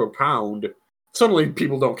 cheaper per pound. Suddenly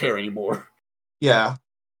people don't care anymore. Yeah.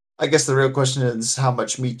 I guess the real question is how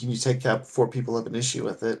much meat can you take out before people have an issue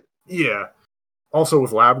with it? Yeah. Also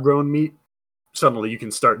with lab-grown meat, suddenly you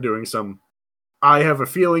can start doing some... I have a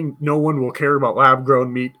feeling no one will care about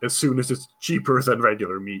lab-grown meat as soon as it's cheaper than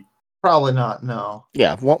regular meat. Probably not, no.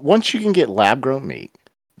 Yeah, once you can get lab-grown meat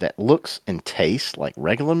that looks and tastes like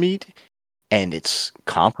regular meat, and it's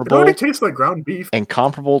comparable... It already tastes like ground beef. And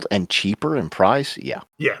comparable and cheaper in price, yeah.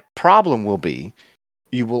 Yeah. Problem will be,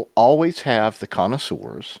 you will always have the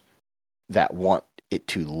connoisseurs that want it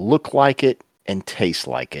to look like it and taste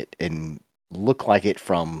like it and look like it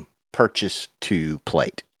from purchase to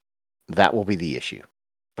plate. That will be the issue.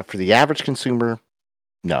 But for the average consumer,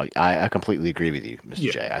 no, I completely agree with you,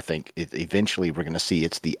 Mr. J. I think eventually we're going to see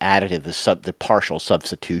it's the additive, the partial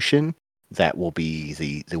substitution that will be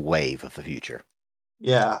the wave of the future.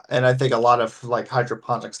 Yeah, and I think a lot of like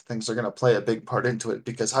hydroponics things are going to play a big part into it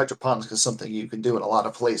because hydroponics is something you can do in a lot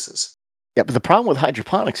of places. Yeah, but the problem with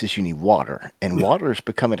hydroponics is you need water, and water is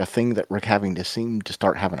becoming a thing that we're having to seem to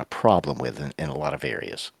start having a problem with in a lot of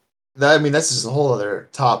areas. I mean, this is a whole other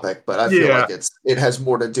topic, but I feel like it has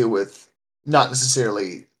more to do with not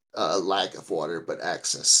necessarily lack of water, but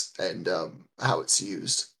access and how it's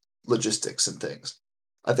used, logistics and things.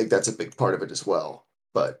 I think that's a big part of it as well.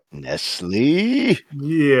 But Nestle,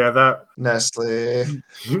 yeah, that Nestle.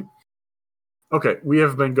 Okay, we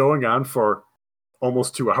have been going on for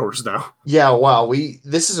almost 2 hours now. Yeah, wow.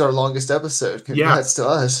 This is our longest episode. Congrats to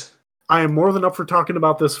us. I am more than up for talking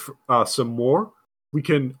about this some more. We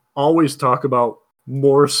can always talk about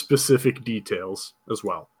more specific details as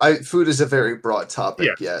well. Food is a very broad topic,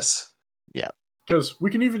 yes. Yeah. Because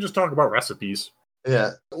we can even just talk about recipes.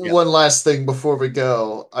 Yeah. One last thing before we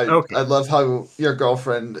go. I love how your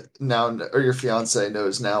girlfriend now, or your fiance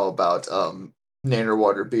knows now about Nanner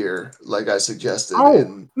water beer, like I suggested.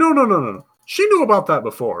 Oh, no. She knew about that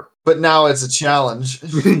before. But now it's a challenge.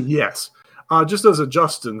 Yes. Just as a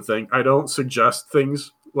Justin thing, I don't suggest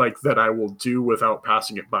things like that I will do without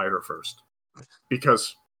passing it by her first.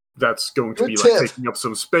 Because that's going to be like taking up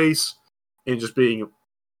some space and just being...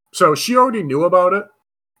 So she already knew about it,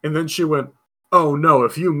 and then she went, oh no,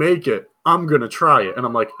 if you make it, I'm going to try it. And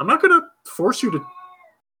I'm like, I'm not going to force you to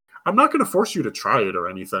try it or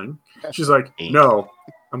anything. She's like, no,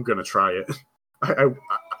 I'm going to try it.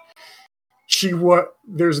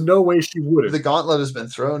 There's no way she wouldn't. The gauntlet has been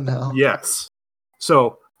thrown now. Yes.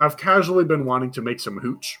 So I've casually been wanting to make some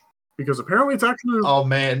hooch because apparently it's actually... Oh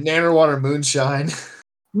man, Nanner water moonshine.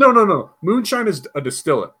 No. Moonshine is a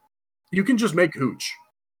distillate. You can just make hooch.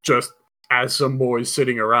 Just as some boys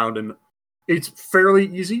sitting around, and it's fairly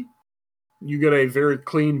easy. You get a very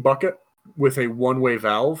clean bucket with a one-way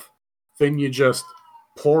valve. Then you just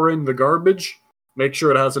pour in the garbage, make sure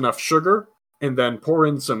it has enough sugar, and then pour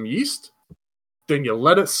in some yeast. Then you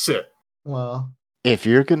let it sit. Wow. If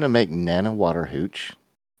you're going to make Nana water hooch,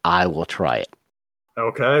 I will try it.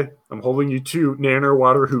 Okay. I'm holding you to Nanner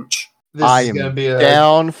water hooch. I am gonna be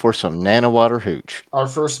down for some Nana water hooch. Our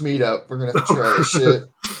first meetup. We're going to have to try this shit.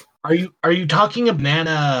 Are you talking of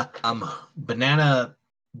banana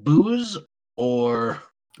booze or...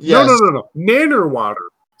 Yes. No. Nanner water.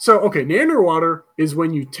 So, okay, Nanner water is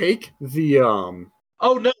when you take the... Oh,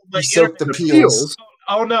 no. You soak the peels.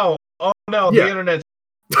 Oh, no. The internet...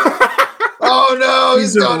 Oh, no,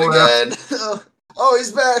 he's gone again. Oh,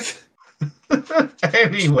 he's back.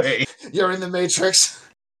 Anyway. You're in the Matrix.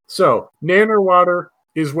 So, Nanner water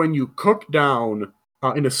is when you cook down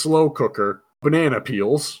in a slow cooker banana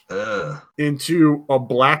peels into a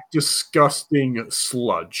black, disgusting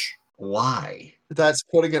sludge. Why? That's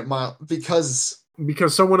putting it mild. Because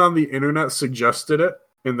someone on the internet suggested it,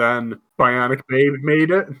 and then Bionic Babe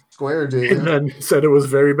made it. Square, dude. And then said it was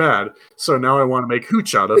very bad. So now I want to make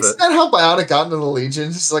hooch out of it. Isn't that how Bionic got into the Legion?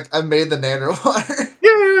 He's like, I made the Nanner water.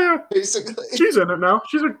 Yeah. basically. She's in it now.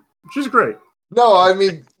 She's great. No, I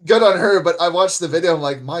mean, good on her, but I watched the video, I'm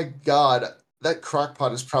like, my god, that crock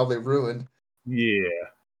pot is probably ruined. Yeah.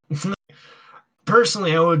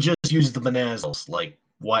 Personally, I would just use the bananas. Like,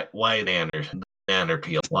 why banana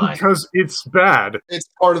peel? Why? Because it's bad. It's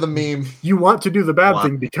part of the meme. You want to do the bad Why?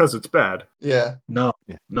 thing because it's bad. Yeah. No.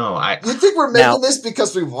 You think we're making this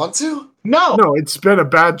because we want to? No. No, it's been a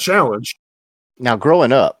bad challenge. Now,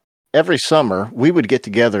 growing up, every summer we would get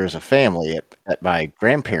together as a family at my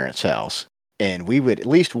grandparents' house, and we would at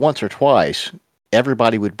least once or twice,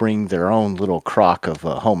 everybody would bring their own little crock of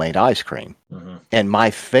homemade ice cream. Mm-hmm. And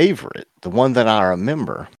my favorite, the one that I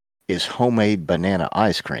remember, is homemade banana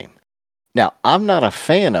ice cream. Now, I'm not a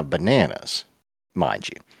fan of bananas, mind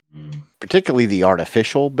you, particularly the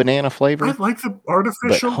artificial banana flavor. I like the But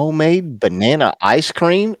artificial. homemade banana ice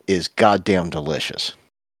cream is goddamn delicious.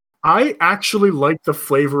 I actually like the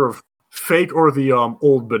flavor of fake or the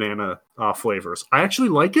old banana flavors. I actually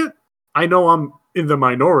like it. I know I'm in the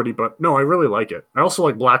minority, but no, I really like it. I also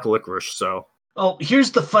like black licorice, so. Oh,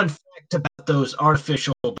 here's the fun fact about those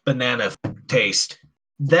artificial banana taste.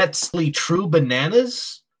 That's the true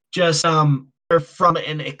bananas, just they're from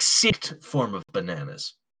an extinct form of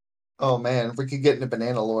bananas. Oh man, we could get into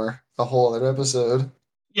banana lore a whole other episode.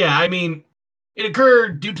 Yeah, I mean, it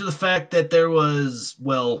occurred due to the fact that there was,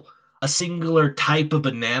 well, a singular type of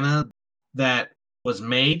banana that was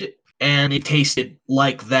made, and it tasted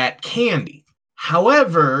like that candy.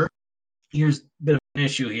 However, here's a bit of an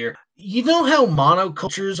issue here. You know how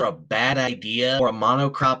monocultures are a bad idea, or a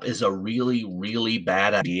monocrop is a really, really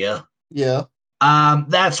bad idea? Yeah.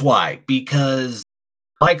 That's why, because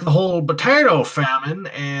like the whole potato famine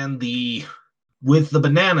and with the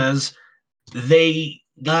bananas, they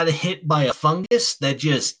got hit by a fungus that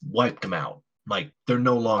just wiped them out. Like, they're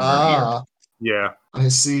no longer here. Yeah. I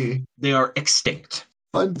see. They are extinct.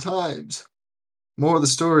 Fun times. More of the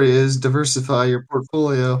story is diversify your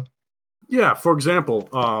portfolio. Yeah, for example,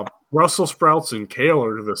 Brussels sprouts and kale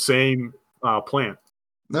are the same plant.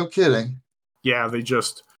 No kidding. Yeah, they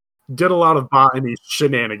just did a lot of botany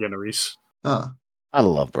shenaniganeries. Huh. I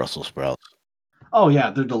love Brussels sprouts. Oh,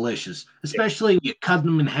 yeah, they're delicious. Especially you cut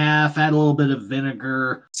them in half, add a little bit of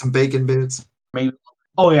vinegar. Some bacon bits. Maybe.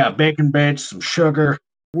 Oh, yeah, bacon bits, some sugar.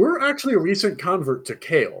 We're actually a recent convert to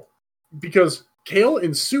kale because kale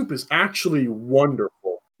in soup is actually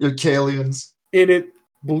wonderful. Your Kalians. And it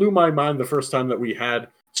blew my mind the first time that we had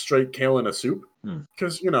straight kale in a soup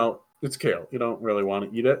because, it's kale. You don't really want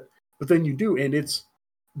to eat it. But then you do, and it's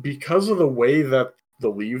because of the way that the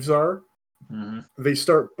leaves are, they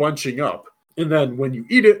start bunching up. And then when you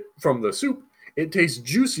eat it from the soup, it tastes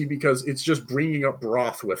juicy because it's just bringing up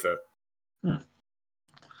broth with it.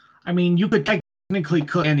 I mean, you could technically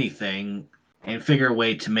cook anything and figure a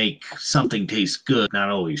way to make something taste good, not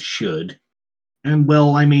always should. And,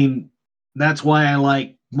 well, I mean, that's why I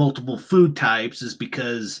like multiple food types, is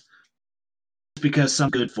because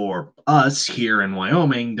something good for us here in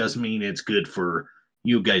Wyoming doesn't mean it's good for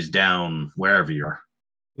you guys down wherever you are.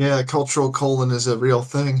 Yeah, cultural colon is a real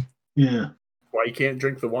thing. Yeah. Why you can't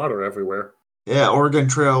drink the water everywhere. Yeah, Oregon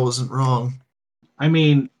Trail wasn't wrong. I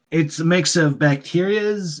mean, it's a mix of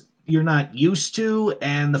bacterias you're not used to,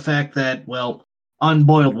 and the fact that, well,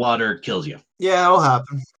 unboiled water kills you. Yeah, it'll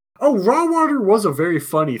happen. Oh, raw water was a very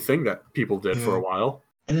funny thing that people did for a while.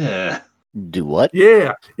 Do what?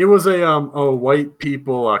 Yeah, it was a white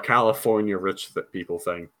people, California rich people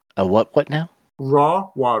thing. A what now?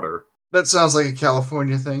 Raw water. That sounds like a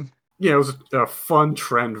California thing. Yeah, it was a fun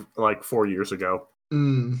trend like 4 years ago.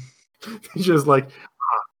 Just like,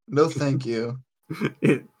 no thank you.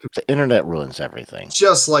 The internet ruins everything.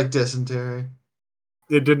 Just like dysentery.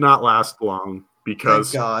 It did not last long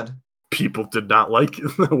because Thank God. people did not like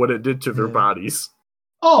what it did to their bodies.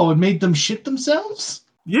 Oh, it made them shit themselves?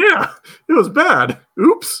 Yeah, it was bad.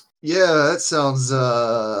 Oops. Yeah, that sounds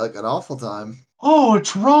like an awful time. Oh,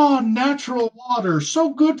 it's raw, natural water. So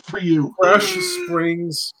good for you. Fresh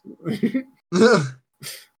springs.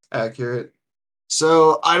 Accurate.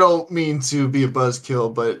 So, I don't mean to be a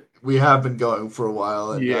buzzkill, but we have been going for a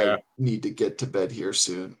while, and I need to get to bed here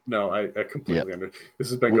soon. No, I completely understand. This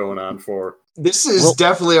has been going on for... This is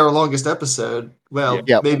definitely our longest episode. Well,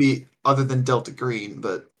 Yeah. maybe other than Delta Green,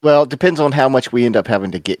 but... Well, it depends on how much we end up having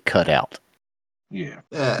to get cut out. Yeah.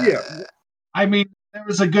 Yeah. I mean, there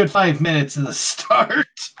was a good 5 minutes in the start.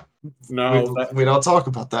 No, we don't talk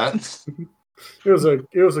about that. It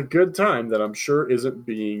was a good time that I'm sure isn't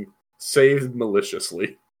being saved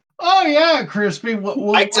maliciously. Oh yeah, Crispy.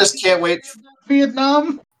 I just can't wait.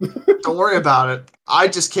 Vietnam. Don't worry about it. I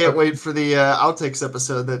just can't wait for the outtakes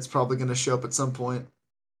episode that's probably going to show up at some point.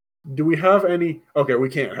 Do we have any? Okay, we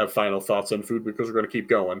can't have final thoughts on food because we're going to keep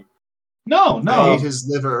going. No. I ate his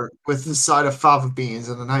liver with the side of fava beans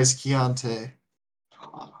and a nice Chianti.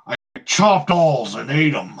 I chopped alls and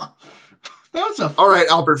ate them. That was a All right,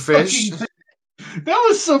 Albert Fish. that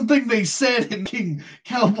was something they said in King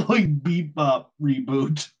Cowboy Bebop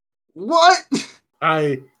reboot. What?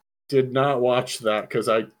 I did not watch that because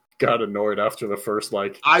I got annoyed after the first,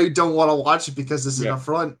 I don't want to watch it because this is an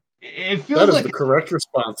affront. It feels that is like the correct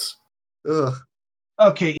response. Ugh.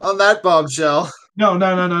 Okay. On that bombshell. No.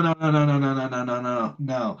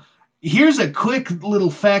 Here's a quick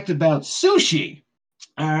little fact about sushi.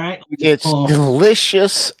 All right. It's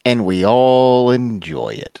delicious, and we all enjoy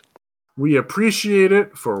it. We appreciate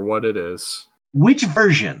it for what it is. Which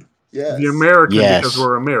version? Yes. The American, Yes. because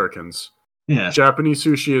we're Americans. Yeah. Japanese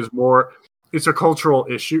sushi is more, it's a cultural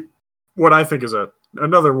issue. What I think is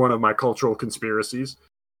another one of my cultural conspiracies,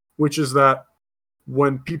 which is that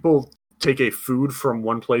when people take a food from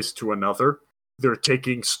one place to another, they're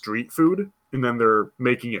taking street food and then they're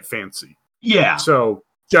making it fancy. Yeah. So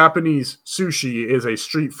Japanese sushi is a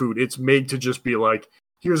street food. It's made to just be like,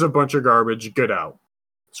 here's a bunch of garbage, get out,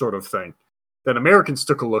 sort of thing. Then Americans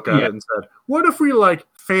took a look at it and said, what if we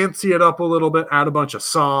fancy it up a little bit, add a bunch of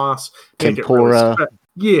sauce, make tempura. It really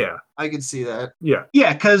yeah. I can see that. Yeah.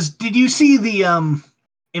 Yeah, because did you see the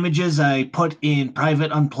images I put in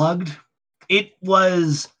Private Unplugged? It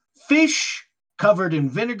was fish covered in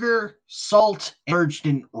vinegar, salt, and merged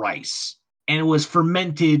in rice. And it was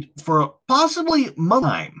fermented for possibly month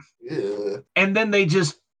time. Yeah. And then they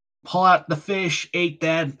just pull out the fish, ate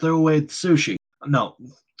that, and threw away the sushi. No,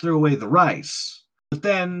 threw away the rice. But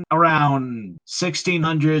then around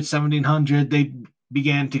 1600, 1700, they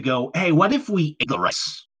began to go, hey, what if we ate the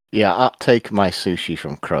rice? Yeah, I'll take my sushi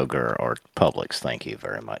from Kroger or Publix. Thank you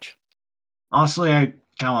very much. Honestly, I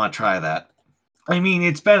kind of want to try that. I mean,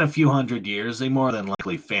 it's been a few hundred years. They more than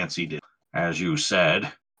likely fancied it, as you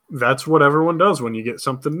said. That's what everyone does when you get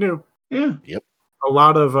something new. Yeah. Yep. A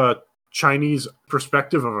lot of Chinese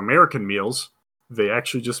perspective of American meals, they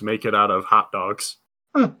actually just make it out of hot dogs.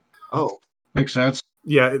 Huh. Oh. Makes sense.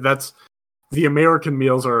 Yeah, that's the American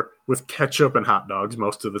meals are with ketchup and hot dogs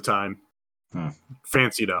most of the time.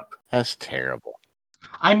 Fancied up. That's terrible.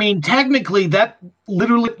 I mean, technically, that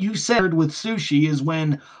literally what you said with sushi is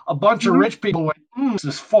when a bunch of rich people went, this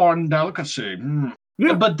is foreign delicacy.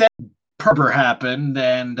 Yeah. But then purple happened,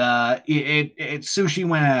 and sushi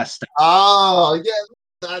went ass. Oh,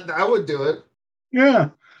 yeah, that would do it. Yeah,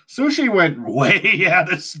 sushi went way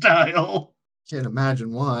out of style. Can't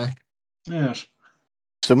imagine why. Yes.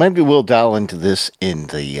 So maybe we'll dial into this in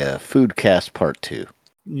the Foodcast Part 2.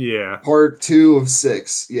 Yeah. Part 2 of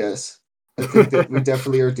 6, yes. I think that we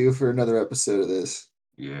definitely are due for another episode of this.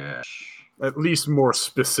 Yes. At least more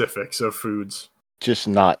specifics of foods. Just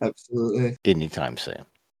not Absolutely anytime soon.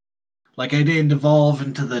 Like I didn't evolve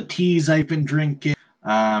into the teas I've been drinking,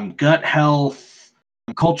 gut health,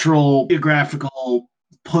 cultural, geographical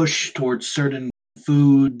push towards certain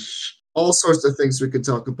foods. All sorts of things we could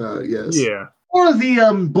talk about, yes. Yeah. Or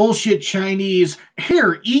the bullshit Chinese,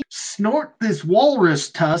 here, snort this walrus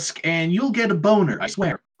tusk and you'll get a boner, I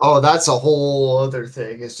swear. Oh, that's a whole other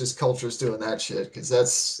thing. It's just cultures doing that shit, because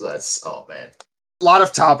that's, oh man. A lot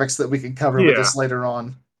of topics that we can cover with this later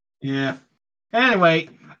on. Yeah. Anyway,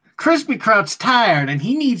 Crispy Kraut's tired and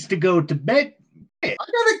he needs to go to bed. I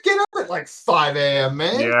gotta get up at 5 a.m.,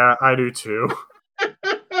 man. Yeah, I do too.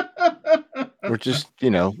 We're just,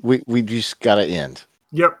 we just gotta end.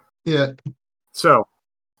 Yep. Yeah. So,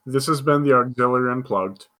 this has been the Auxiliary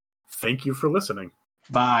Unplugged. Thank you for listening.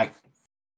 Bye.